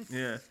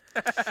 Yeah.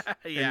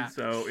 Yeah. And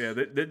so yeah,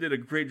 they did a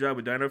great job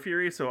with Dino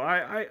Fury. So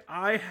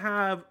I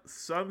have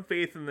some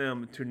faith in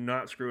them to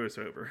not screw us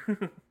over,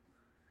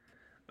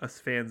 us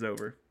fans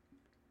over.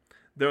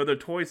 Though the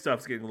toy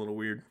stuff's getting a little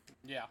weird.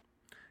 Yeah.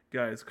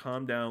 Guys,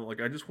 calm down.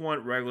 Like I just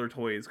want regular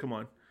toys. Come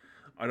on,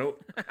 I don't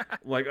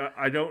like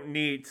I don't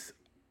need.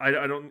 I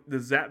don't. The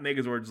Zap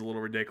Megazord is a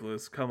little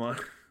ridiculous. Come on.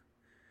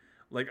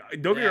 Like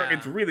don't get me wrong, Yeah.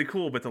 it's really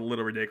cool, but it's a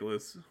little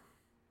ridiculous.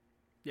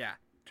 Yeah.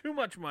 Too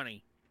much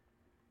money.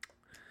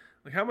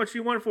 Like how much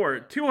you want for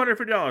it?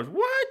 $250.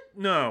 What?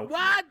 No.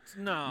 What?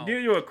 No. Do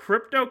you a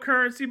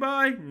cryptocurrency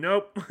buy?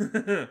 Nope.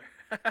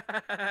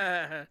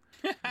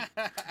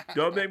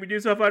 Don't make me do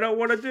stuff I don't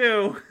want to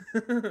do.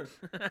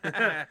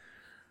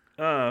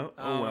 oh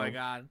well. my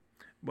god.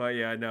 But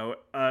yeah, no.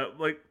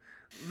 Like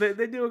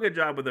they do a good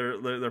job with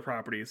their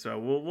properties, so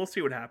we'll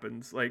see what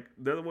happens. Like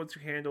they're the ones who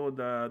handled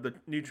the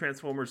new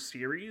Transformers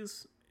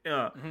series.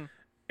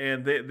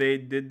 And they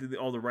did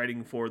all the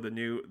writing for the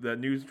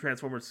new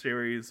Transformers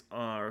series,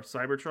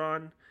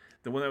 Cybertron,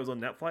 the one that was on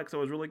Netflix. That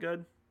was really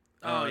good.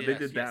 Oh, they yes,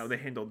 did that. yes. They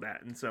handled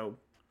that, and so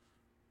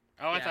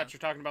Oh, I Yeah. thought you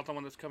were talking about the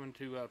one that's coming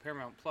to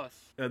Paramount Plus.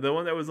 the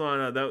one that was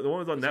on the one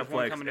was on There's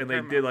one Netflix, coming to and they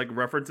did Paramount. like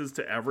references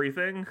to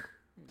everything.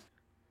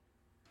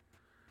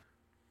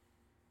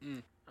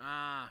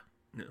 Ah.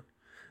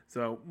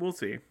 So we'll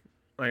see.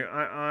 Like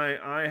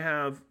I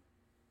have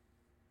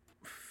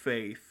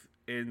faith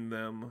in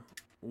them.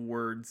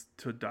 Words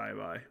to die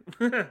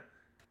by.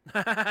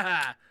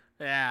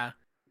 Yeah.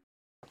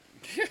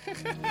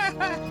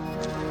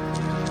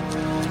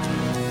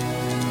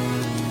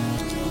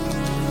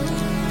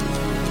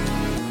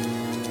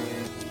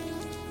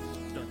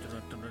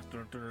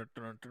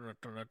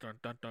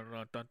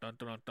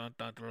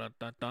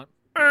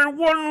 In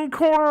one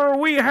corner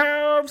we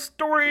have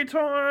story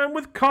time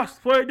with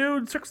Cosplay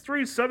Dude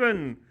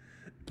 637.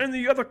 In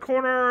the other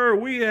corner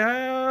we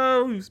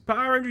have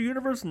Power Ranger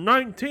Universe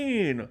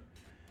 19.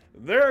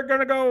 They're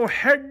gonna go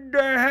head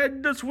to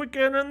head this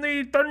weekend in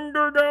the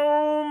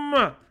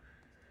Thunderdome.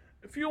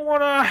 If you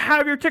want to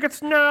have your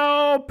tickets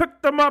now,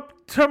 pick them up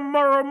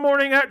tomorrow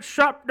morning at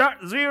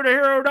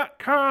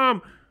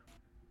shop.zerotohero.com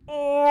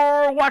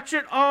or watch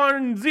it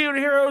on Zero to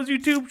Hero's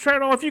YouTube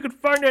channel if you can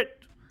find it.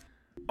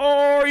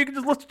 Or you can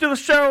just listen to the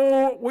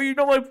show where you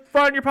normally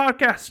find your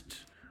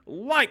podcast,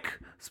 like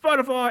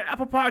Spotify,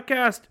 Apple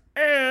Podcast,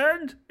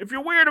 and if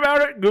you're weird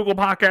about it, Google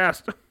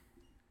Podcast.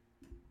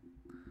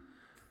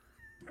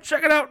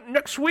 Check it out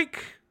next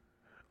week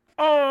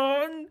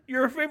on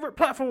your favorite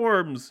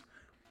platforms.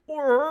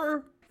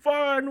 Or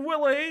find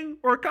Willie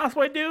or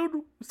Cosplay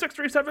Dude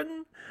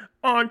 637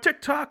 on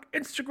TikTok,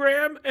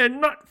 Instagram, and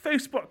not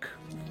Facebook.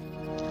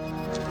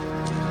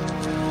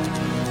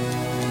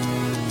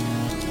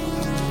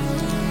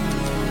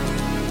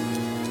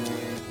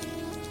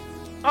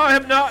 I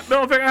have not been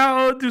able to figure out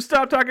how to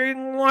stop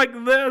talking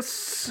like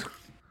this.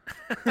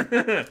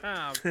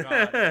 Oh,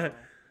 God.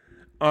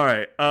 All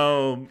right.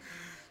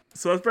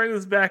 So let's bring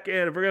this back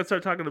in. We're going to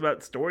start talking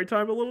about story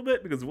time a little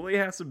bit because Willie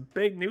has some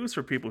big news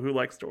for people who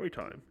like story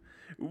time.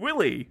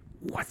 Willie,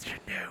 what's your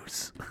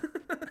news?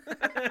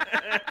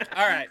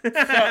 All right. So...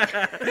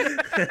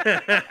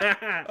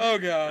 oh,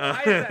 God.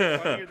 Why is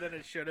that funnier than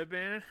it should have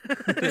been?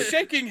 The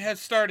shaking has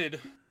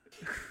started.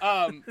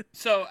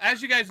 So,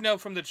 as you guys know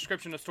from the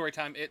description of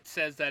Storytime, it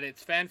says that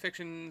it's fan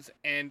fictions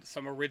and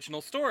some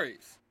original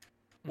stories.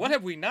 What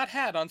have we not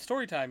had on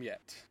Storytime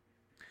yet?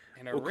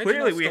 Well,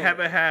 clearly we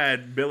haven't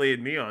had Billy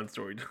and me on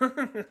story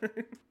time.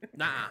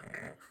 Nah.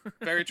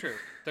 Very true.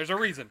 There's a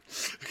reason.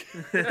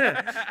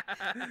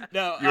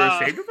 No, You're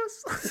ashamed of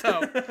us?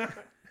 So,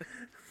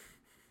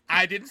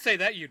 I didn't say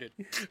that. You did.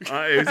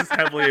 It was just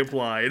heavily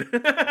implied.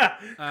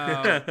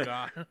 Oh,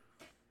 God.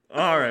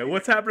 All right,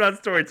 what's happening on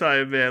story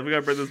time, man? We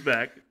gotta bring this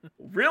back.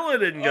 Reel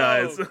it in,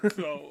 guys.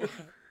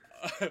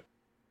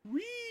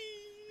 Wee.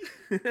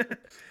 We're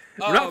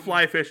not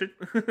fly fishing.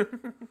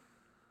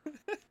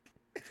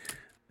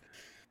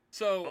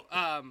 So,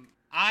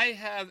 I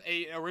have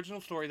a original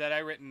story that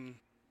I wrote.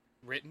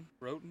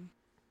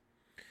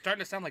 Starting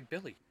to sound like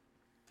Billy.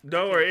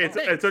 Don't worry,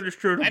 it's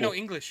understandable. I know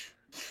English.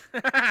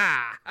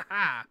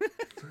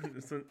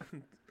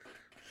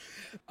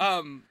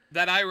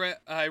 That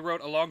I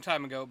wrote a long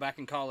time ago, back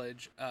in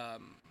college,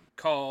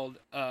 called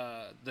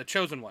The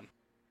Chosen One.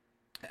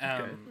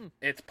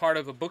 It's part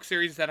of a book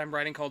series that I'm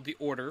writing called The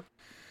Order,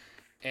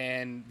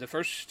 and the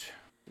first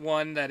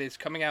one that is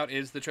coming out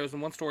is the Chosen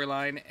One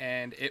storyline,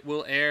 and it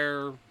will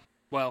air.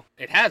 Well,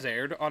 it has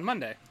aired on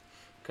Monday,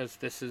 because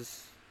this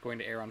is going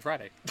to air on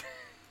Friday.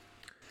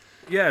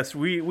 Yes,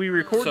 we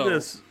record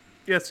this.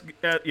 Yes,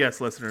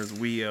 yes, listeners.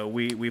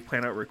 We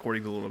plan out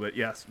recording a little bit.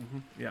 Yes,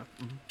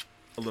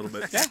 a little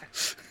bit. Yeah,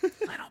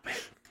 Little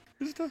bit.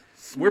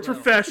 We're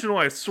professional,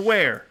 I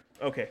swear.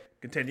 Okay,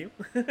 continue.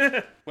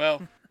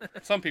 Well,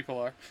 some people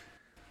are.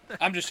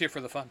 I'm just here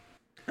for the fun.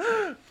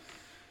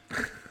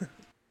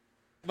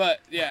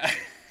 But yeah.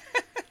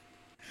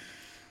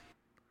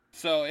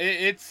 So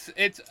it's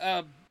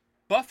a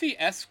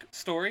Buffy-esque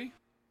story.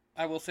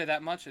 I will say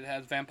that much. It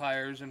has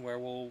vampires and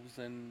werewolves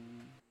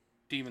and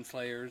demon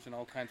slayers and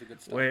all kinds of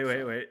good stuff. Wait.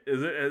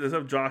 Does it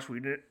have Josh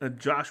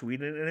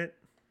Whedon in it?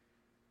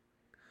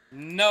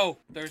 No,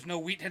 there's no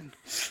Wheaton.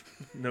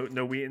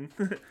 No Wheaton.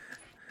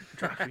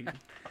 Josh Whedon.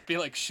 I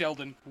feel like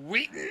Sheldon.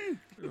 Wheaton.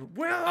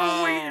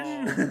 Well,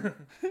 Wheaton.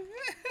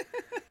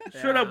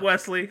 Shut up,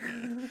 Wesley.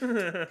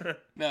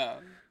 No.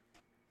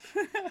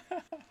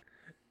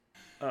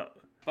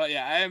 But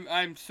yeah,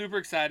 I'm super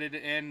excited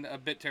and a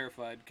bit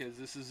terrified because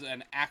this is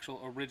an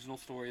actual original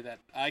story that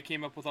I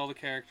came up with all the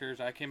characters.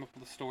 I came up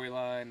with the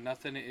storyline.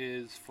 Nothing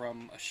is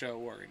from a show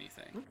or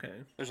anything. Okay.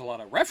 There's a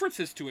lot of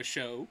references to a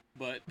show,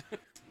 but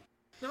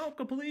no,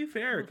 completely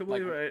fair.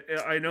 Completely.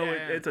 I know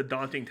it's a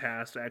daunting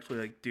task to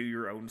actually do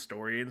your own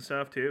story and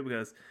stuff too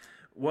because.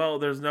 Well,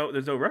 there's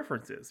no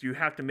references. You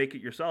have to make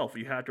it yourself.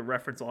 You have to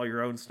reference all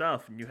your own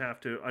stuff, and you have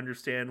to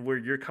understand where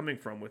you're coming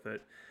from with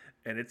it.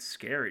 And it's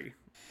scary.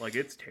 Like,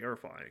 it's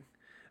terrifying.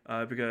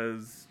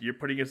 Because you're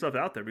putting yourself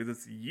out there. Because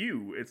it's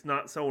you. It's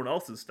not someone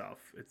else's stuff.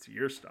 It's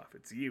your stuff.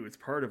 It's you. It's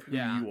part of who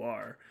you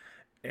are.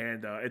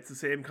 And it's the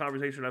same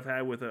conversation I've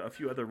had with a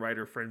few other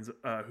writer friends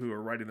who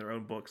are writing their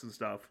own books and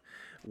stuff,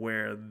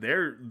 where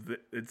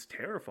it's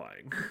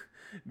terrifying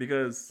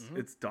because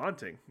it's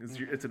daunting.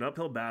 It's an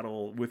uphill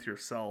battle with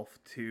yourself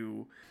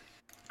to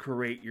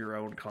create your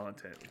own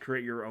content,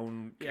 create your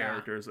own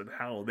characters and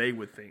how they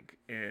would think.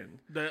 And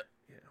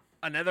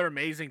another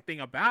amazing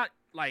thing about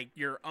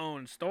your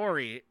own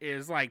story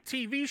is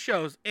TV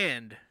shows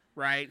end,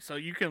 right? So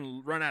you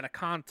can run out of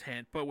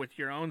content, but with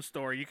your own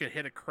story, you can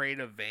hit a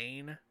creative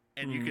vein.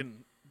 And you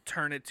can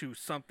turn it to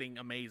something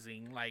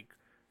amazing,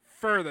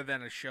 further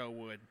than a show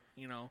would,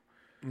 Yeah.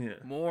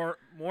 More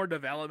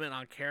development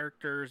on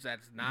characters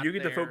that's not. You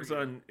get to focus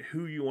on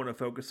who you want to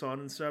focus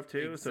on and stuff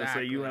too. Exactly. So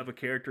say you have a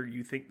character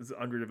you think is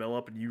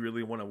underdeveloped and you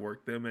really want to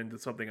work them into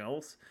something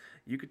else,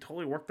 you could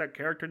totally work that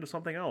character into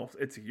something else.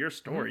 It's your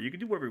story. You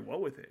can do whatever you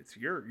want with it. It's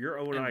your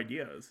own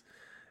ideas.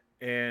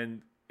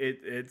 And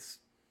it's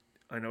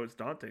I know it's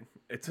daunting.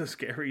 It's a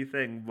scary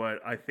thing,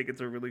 but I think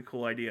it's a really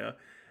cool idea.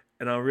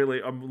 and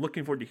I'm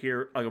looking forward to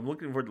hear it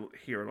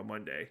on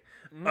Monday.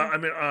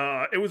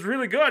 It was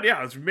really good. Yeah,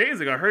 it was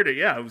amazing. I heard it.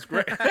 Yeah, it was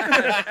great.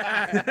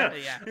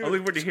 Yeah. I'm looking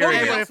forward to hearing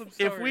Hey, it. awesome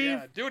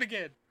story, do it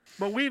again.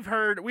 But we've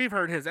heard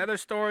his other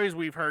stories.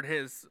 We've heard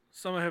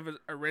some of his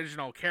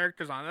original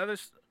characters on other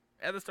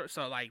stories.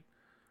 So like,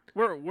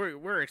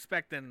 we're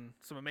expecting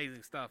some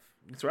amazing stuff.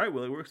 That's right,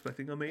 Willie. We're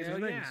expecting amazing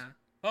Hell things. yeah.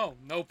 Oh,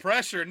 no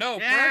pressure. No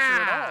pressure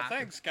Yeah. at all.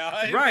 Thanks,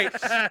 guys. Right.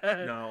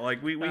 No,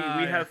 like we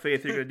Yeah. have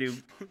faith you're gonna do.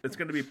 It's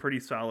gonna be pretty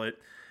solid,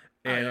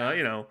 and yeah.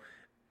 you know,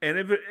 and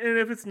if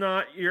it's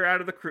not, you're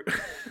out of the crew.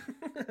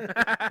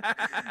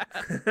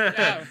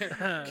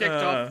 Yeah, kicked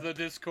off the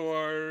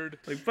Discord.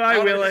 Like bye, out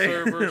of the Willie.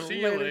 server.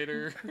 See you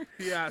later.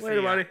 Yeah. see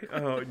Later, ya. buddy. Oh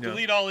no.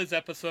 Delete all his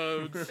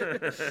episodes.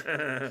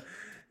 Yeah,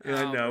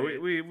 Oh, no,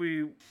 man.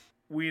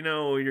 we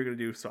know you're gonna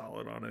do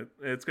solid on it.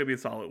 It's gonna be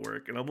solid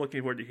work, and I'm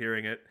looking forward to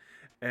hearing it.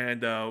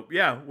 And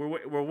yeah,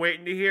 we're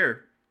waiting to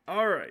hear.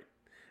 All right,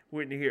 We're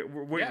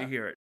waiting to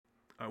hear it.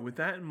 With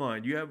that in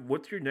mind,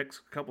 what's your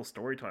next couple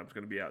story times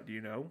going to be out? Do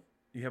you know?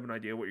 Do you have an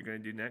idea what you're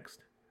going to do next?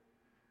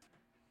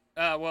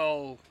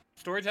 Well,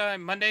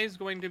 Storytime Monday is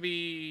going to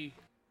be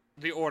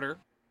The Order,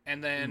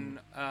 and then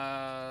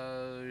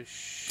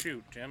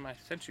shoot, Jim, I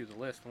sent you the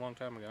list a long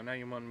time ago. Now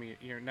you're making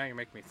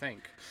me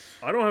think.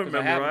 I don't have it 'Cause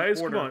I have an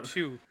memorized. Come order on.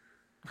 to-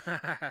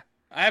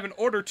 I have an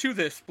order to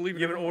this. Believe it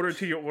You or have an not. order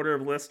to your order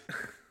of list.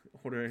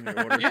 Order in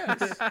your order.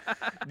 Yes.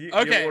 You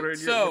Okay, order in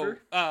your so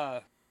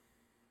order?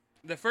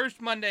 the first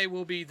Monday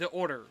will be The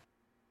Order,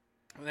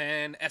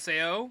 then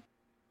SAO,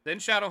 then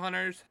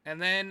Shadowhunters,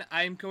 and then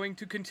I'm going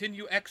to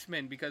continue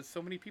X-Men because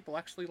so many people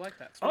actually like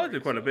that I story. liked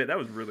it quite a so- bit. That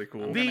was really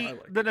cool.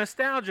 The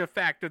nostalgia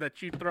factor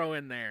that you throw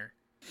in there,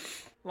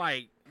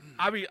 like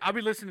I'll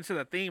be listening to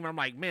the theme. I'm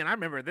like, man, I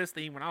remember this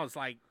theme when I was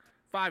like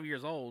 5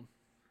 years old.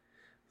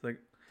 It's like,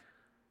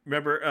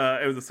 remember,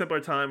 it was a simpler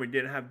time. We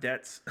didn't have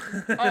debts.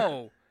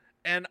 Oh,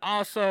 and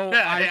also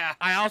Yeah.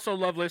 I also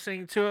love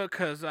listening to it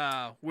because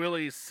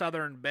Willie's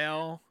Southern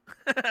Belle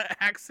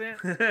accent.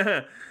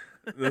 The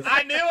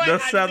I knew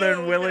it.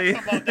 Southern Willie.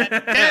 Come on,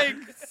 that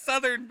dang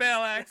Southern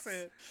Belle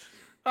accent.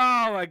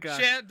 Oh my god!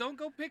 Chad, don't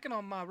go picking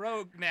on my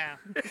rogue now.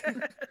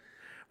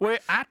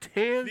 Wait, I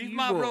tell Leave you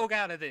my what. rogue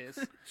out of this.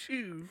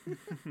 Shoot.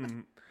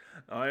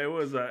 It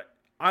was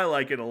I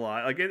like it a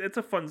lot. Like it's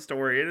a fun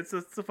story, and it's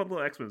a fun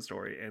little X-Men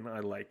story, and I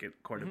like it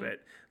quite a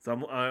bit. So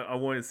I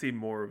want to see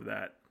more of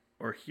that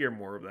or hear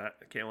more of that.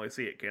 I can't really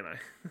see it, can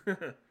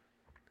I?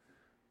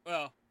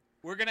 Well,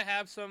 we're gonna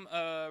have some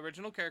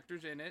original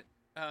characters in it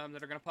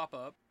that are gonna pop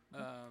up.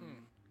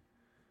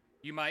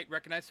 You might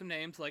recognize some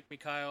names like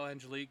Mikhail,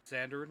 Angelique,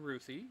 Xander, and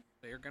Ruthie.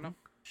 They are gonna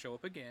show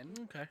up again.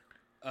 Okay.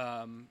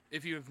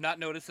 If you have not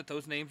noticed that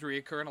those names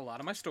reoccur in a lot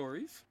of my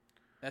stories,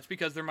 that's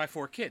because they're my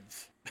 4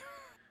 kids.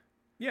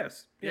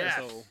 Yes. Yes.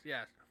 so-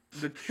 Yes.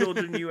 The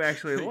children you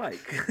actually like.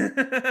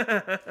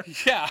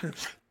 Yeah.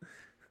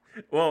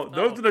 Well,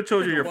 those are the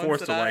children the you're ones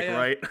forced to that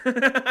like,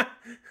 I,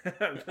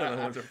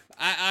 right?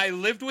 I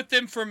lived with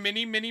them for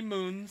many, many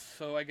moons,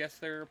 so I guess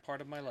they're a part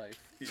of my life.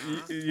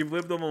 You've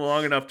lived them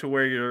long enough to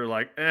where you're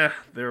like,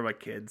 they're my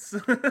kids.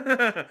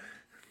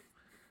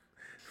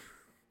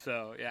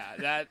 So yeah,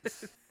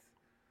 that's.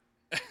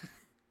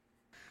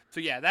 So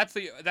yeah, that's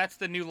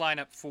the new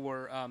lineup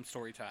for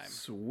Storytime.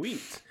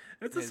 Sweet.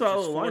 That's a It's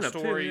solid just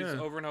 4 lineup stories too.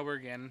 Yeah. over and over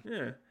again.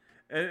 Yeah,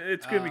 and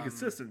it's gonna be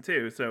consistent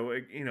too. So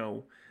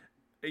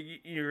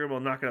you're able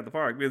to knock it out of the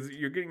park because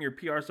you're getting your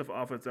PR stuff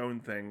off its own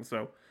thing.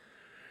 So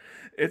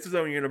it's its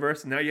own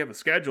universe. And now you have a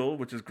schedule,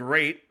 which is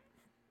great.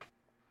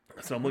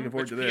 So I'm looking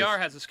forward to this. PR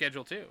has a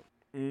schedule too.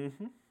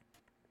 Mm-hmm.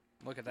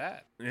 Look at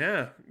that.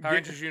 Yeah. Power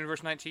Rangers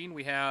Universe 19.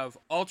 We have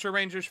Ultra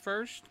Rangers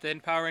first, then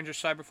Power Rangers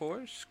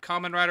Cyberforce,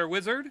 Kamen Rider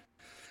Wizard,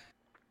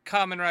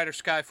 Kamen Rider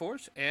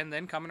Skyforce, and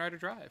then Kamen Rider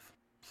Drive.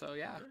 So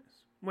yeah,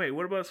 Wait,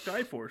 what about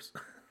Skyforce?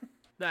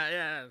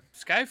 Yeah.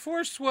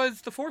 Skyforce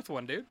was the 4th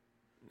one, dude.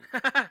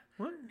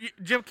 What?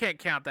 Jim can't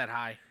count that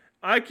high.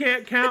 I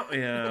can't count.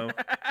 Yeah.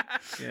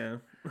 Yeah.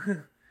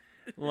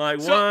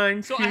 Like So,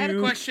 1, 2, I had a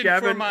question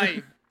 7. for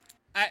my.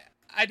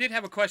 I did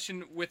have a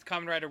question with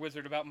Kamen Rider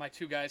Wizard about my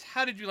 2 guys.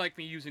 How did you like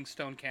me using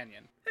Stone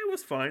Canyon? It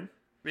was fine.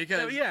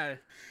 Because Yeah.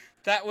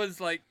 that was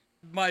like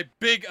my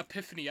big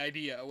epiphany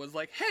idea. Was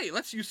like, hey,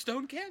 let's use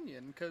Stone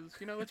Canyon because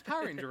it's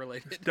Power Ranger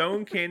related.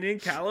 Stone Canyon,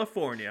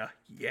 California.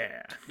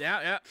 Yeah.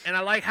 Yeah. And I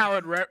like how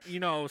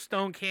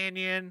Stone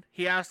Canyon.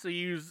 He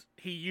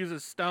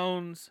uses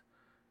stones,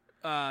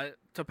 to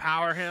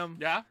power him.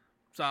 Yeah.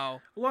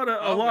 So A lot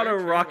very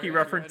of true, Rocky very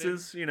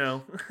references, A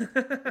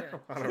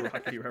lot of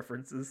Rocky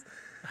references.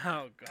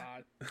 oh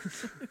god.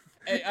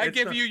 Hey, I It's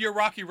give not- you your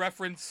Rocky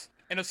reference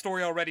in a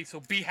story already, so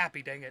be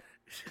happy, dang it.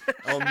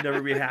 I'll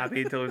never be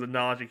happy until there's a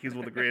knowledge that he's one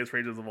of the greatest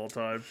Rangers of all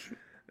time.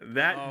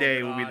 That Oh,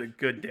 day will be God. the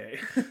good day.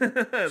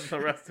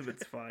 The rest of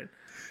it's fine.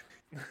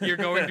 You're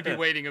going to be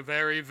waiting a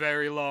very,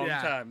 very long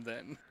Yeah. time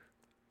then.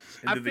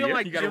 I End of the feel year?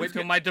 like You gotta Jim's wait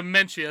till my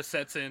dementia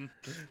sets in.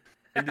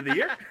 End of the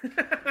year?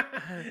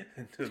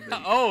 Into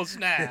the Oh,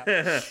 snap.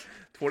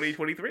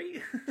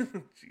 2023?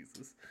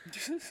 Jesus.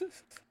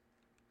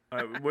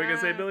 What are you going to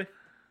say, Billy?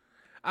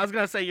 I was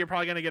gonna say you're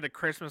probably gonna get a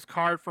Christmas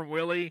card from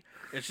Willie.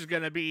 It's just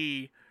gonna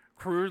be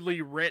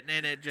crudely written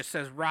in it. Just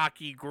says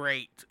Rocky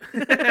Great.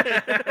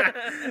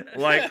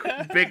 Like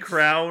big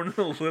crown,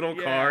 little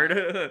card.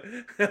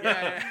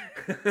 Yeah.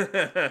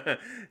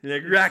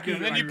 Like Rocky.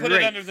 And then you put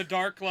Great. it under the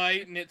dark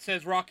light, and it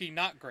says Rocky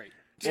Not Great.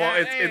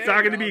 Well, Yeah, it's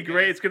not going to be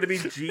great. It's going to be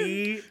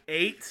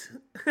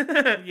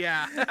G8.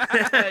 Yeah.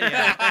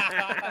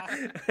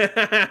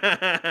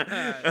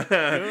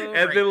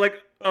 And then like,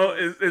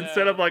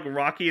 instead of like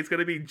Rocky, it's going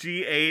to be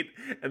G8,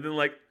 and then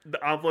like the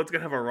envelope's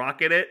going to have a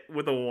rock in it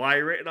with a Y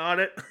written on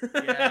it.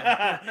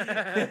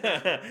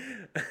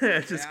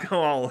 Just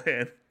go all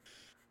in.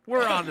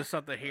 We're on to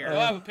something here. We'll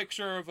have a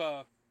picture of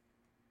have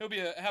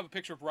a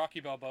picture of Rocky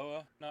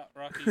Balboa, not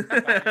Rocky.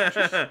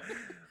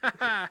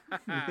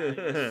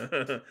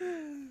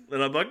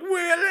 Then I'm like,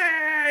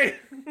 Willie!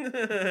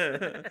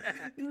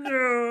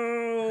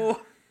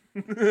 No!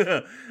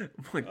 Oh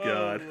my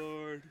god. Oh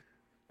Lord.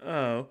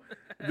 Oh.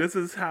 This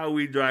is how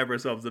we drive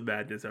ourselves to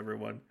madness,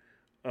 everyone.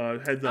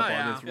 Heads up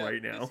on this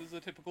right now. This is a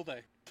typical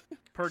day.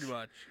 Pretty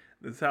much.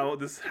 This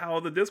is how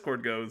the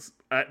Discord goes.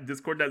 At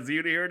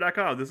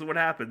discord.zerotohero.com. This is what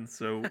happens.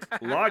 So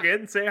log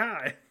in, say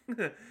hi.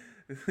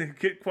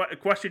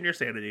 Question your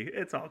sanity.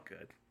 It's all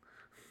good.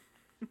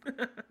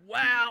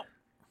 Wow.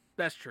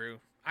 That's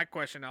true. I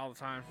question it all the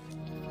time.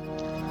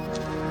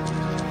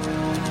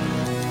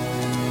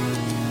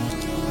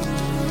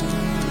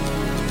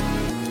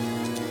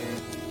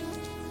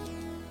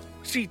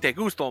 Si te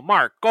gusta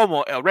Omar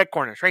como el Red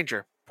Corner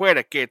Ranger,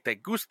 puede que te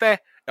guste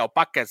el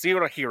Podcast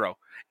Zero Hero.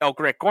 El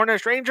Red Corner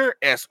Ranger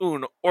es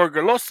un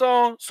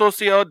orgulloso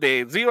socio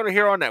de Zero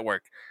Hero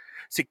Network.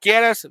 Si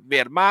quieres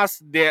ver más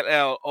de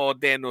él o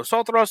de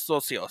nosotros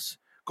socios,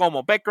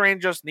 como Beck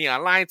Rangers,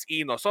 Neon Lights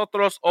y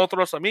nosotros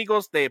otros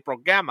amigos del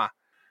programa,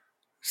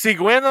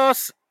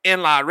 síguenos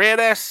en las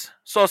redes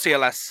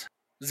sociales.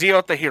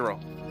 Zero the Hero.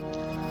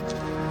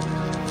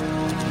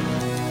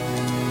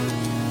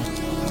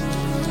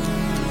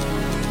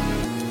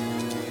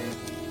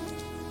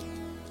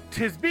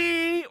 Tis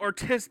be or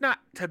tis not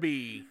to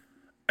be.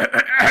 That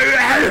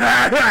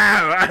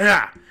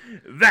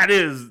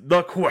is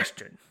the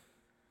question.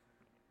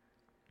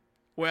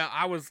 Well,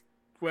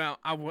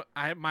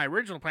 my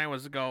original plan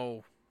was to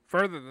go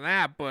further than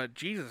that, but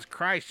Jesus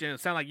Christ, it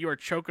sounded like you were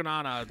choking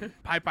on a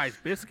Popeye's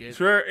biscuit.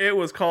 Sure, it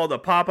was called a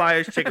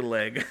Popeye's chicken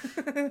leg.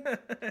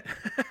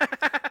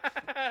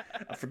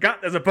 I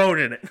forgot there's a bone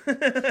in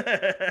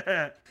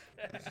it.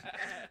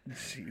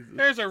 Jesus.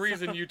 There's a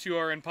reason you two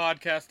are in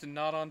podcast and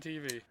not on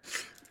TV.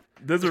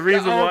 There's a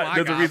reason Oh why. my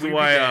There's God, a reason we'd be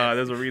why. dead.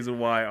 There's a reason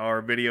why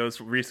our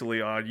videos recently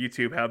on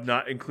YouTube have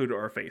not included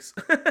our face.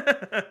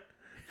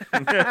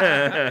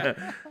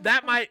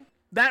 That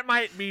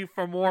might be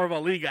for more of a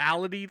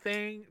legality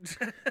thing.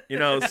 You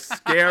know,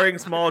 scaring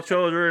small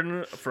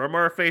children from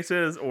our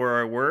faces or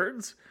our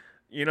words.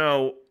 You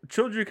know,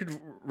 children can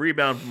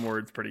rebound from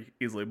words pretty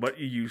easily, but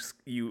you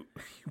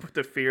put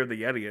the fear of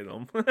the Yeti in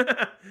them.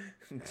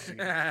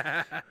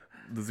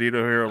 The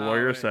Zero Hero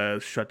lawyer yeah.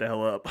 says, "Shut the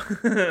hell up.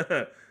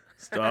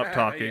 Stop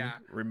talking. Yeah.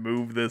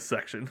 Remove this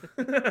section."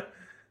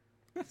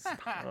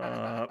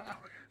 Stop.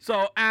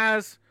 So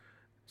as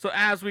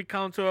we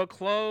come to a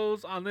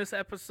close on this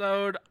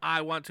episode,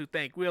 I want to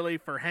thank Willie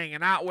for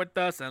hanging out with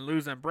us and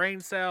losing brain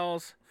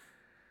cells.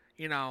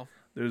 You know,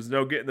 There's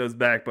no getting those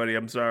back, buddy.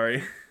 I'm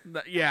sorry.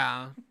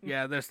 yeah,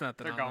 there's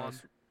nothing. They're on gone.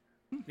 those.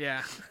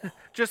 Yeah,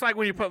 just like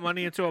when you put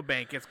money into a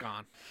bank, it's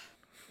gone.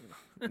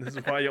 This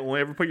is why you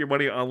only ever put your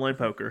money on online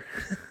poker.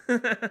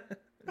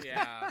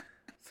 Yeah.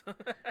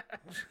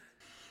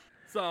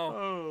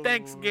 So,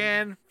 thanks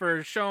again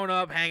for showing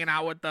up, hanging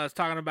out with us,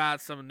 talking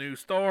about some new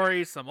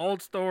stories, some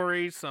old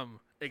stories, some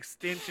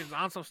extensions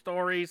on some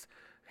stories,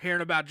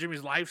 hearing about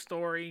Jimmy's life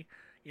story,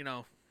 you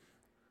know,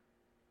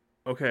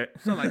 Okay.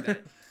 something like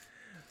that.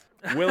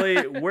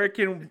 Willie, where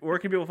can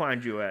people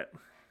find you at?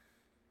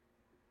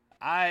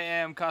 I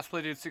am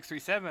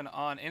CosplayDude637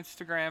 on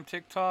Instagram,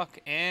 TikTok,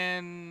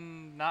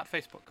 and not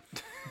Facebook.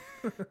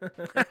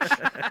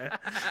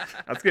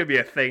 That's gonna be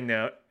a thing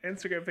now.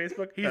 Instagram,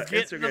 Facebook. He's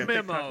getting Instagram,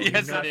 the memo. TikTok. Yes,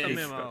 He's got it the is.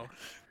 memo.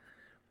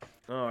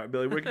 All right,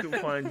 Billy. Where can people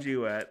find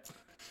you at?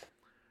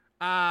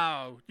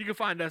 You can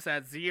find us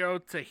at Zero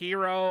to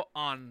Hero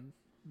on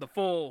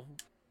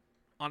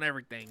on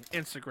everything.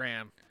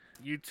 Instagram,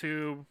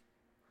 YouTube,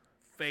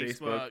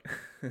 Facebook,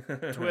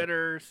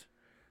 Twitters,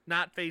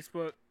 not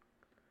Facebook.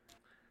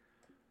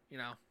 You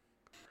know.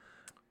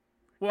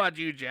 What about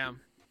you,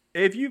 Jam?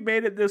 If you've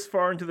made it this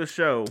far into the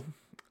show,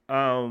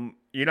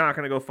 you're not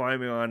gonna go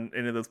find me on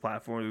any of those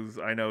platforms.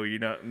 I know you're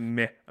not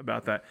meh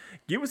about that.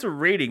 Give us a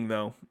rating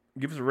though.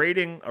 Give us a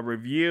rating, a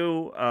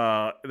review.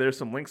 There's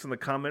some links in the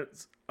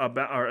comments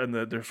or in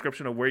the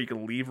description of where you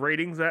can leave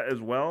ratings at as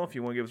well. If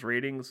you want to give us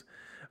ratings,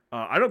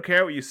 I don't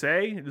care what you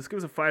say. Just give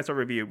us a 5-star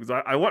review because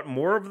I want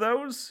more of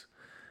those.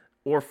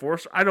 Or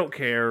 4-star. I don't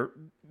care.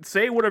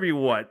 Say whatever you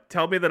want.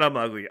 Tell me that I'm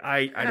ugly.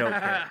 I don't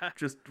care.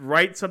 Just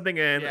write something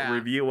in, Yeah.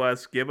 review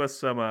us, give us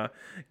some,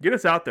 get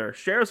us out there.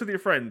 Share us with your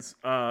friends.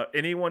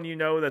 Anyone you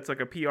know that's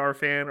like a PR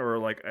fan or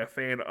like a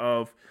fan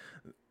of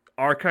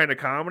our kind of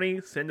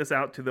comedy, send us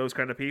out to those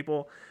kind of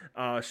people.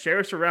 Share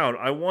us around.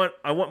 I want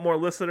more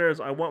listeners.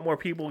 I want more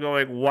people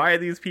going, why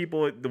do these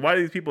people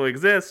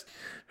exist?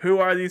 Who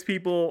are these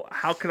people?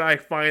 How can I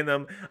find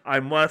them? I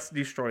must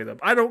destroy them.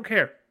 I don't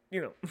care.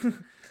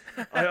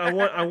 I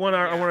want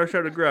our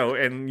show to grow,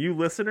 and you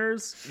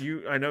listeners,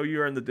 I know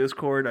you're in the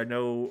Discord, I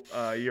know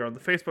you're on the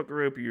Facebook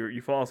group,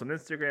 you follow us on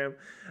Instagram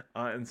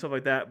and stuff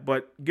like that.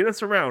 But get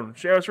us around,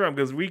 share us around,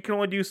 because we can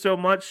only do so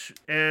much,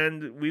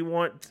 and we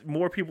want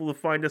more people to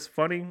find us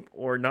funny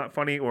or not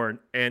funny or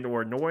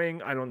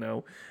annoying. I don't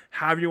know,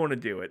 however you want to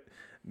do it,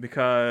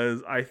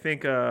 because I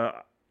think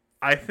we're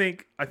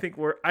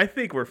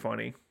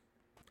funny.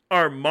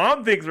 Our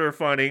mom thinks we're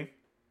funny.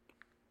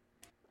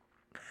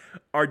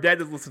 Our dad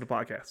doesn't listen to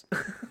podcasts.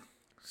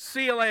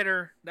 See you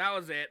later. That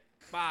was it.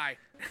 Bye.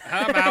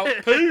 I'm out.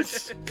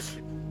 Peace.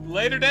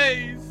 Later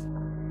days.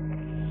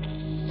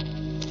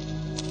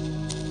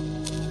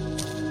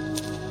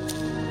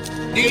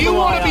 Do you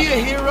want to be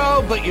a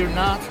hero, but you're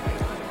not?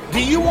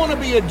 Do you want to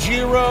be a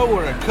Jiro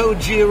or a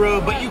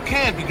Kojiro, but you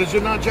can't because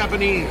you're not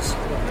Japanese?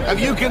 Have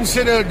you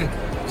considered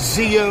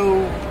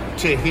Zio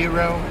to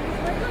hero?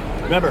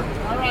 Remember,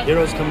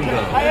 heroes come and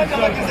go.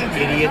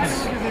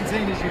 Idiots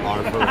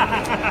are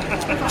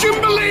forever.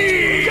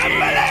 Jubilee!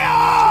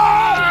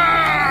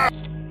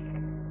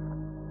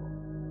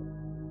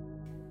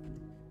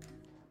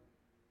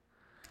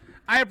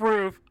 I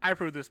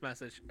approve this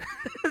message.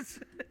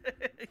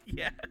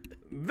 Yeah.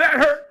 That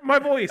hurt my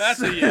voice.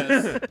 That's a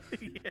yes.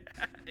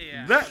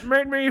 Yeah. That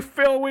made me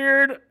feel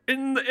weird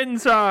in the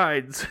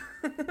insides.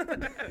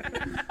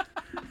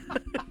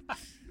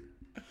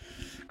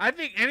 I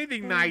think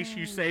anything nice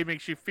you say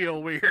makes you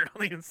feel weird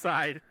on the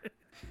inside.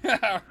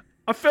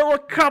 I feel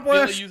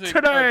accomplished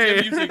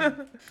today.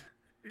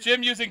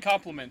 Jim using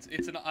compliments.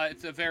 It's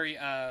a very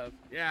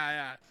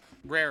Yeah.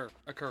 rare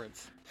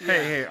occurrence.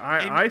 Hey,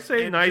 I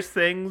say nice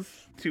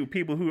things to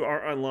people who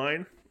are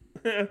online.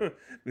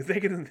 they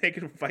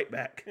can fight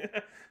back.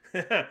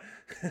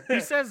 He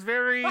says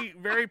very,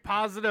 very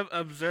positive,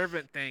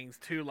 observant things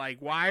too, like,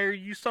 why are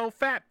you so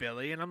fat,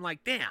 Billy? And I'm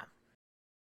like, damn,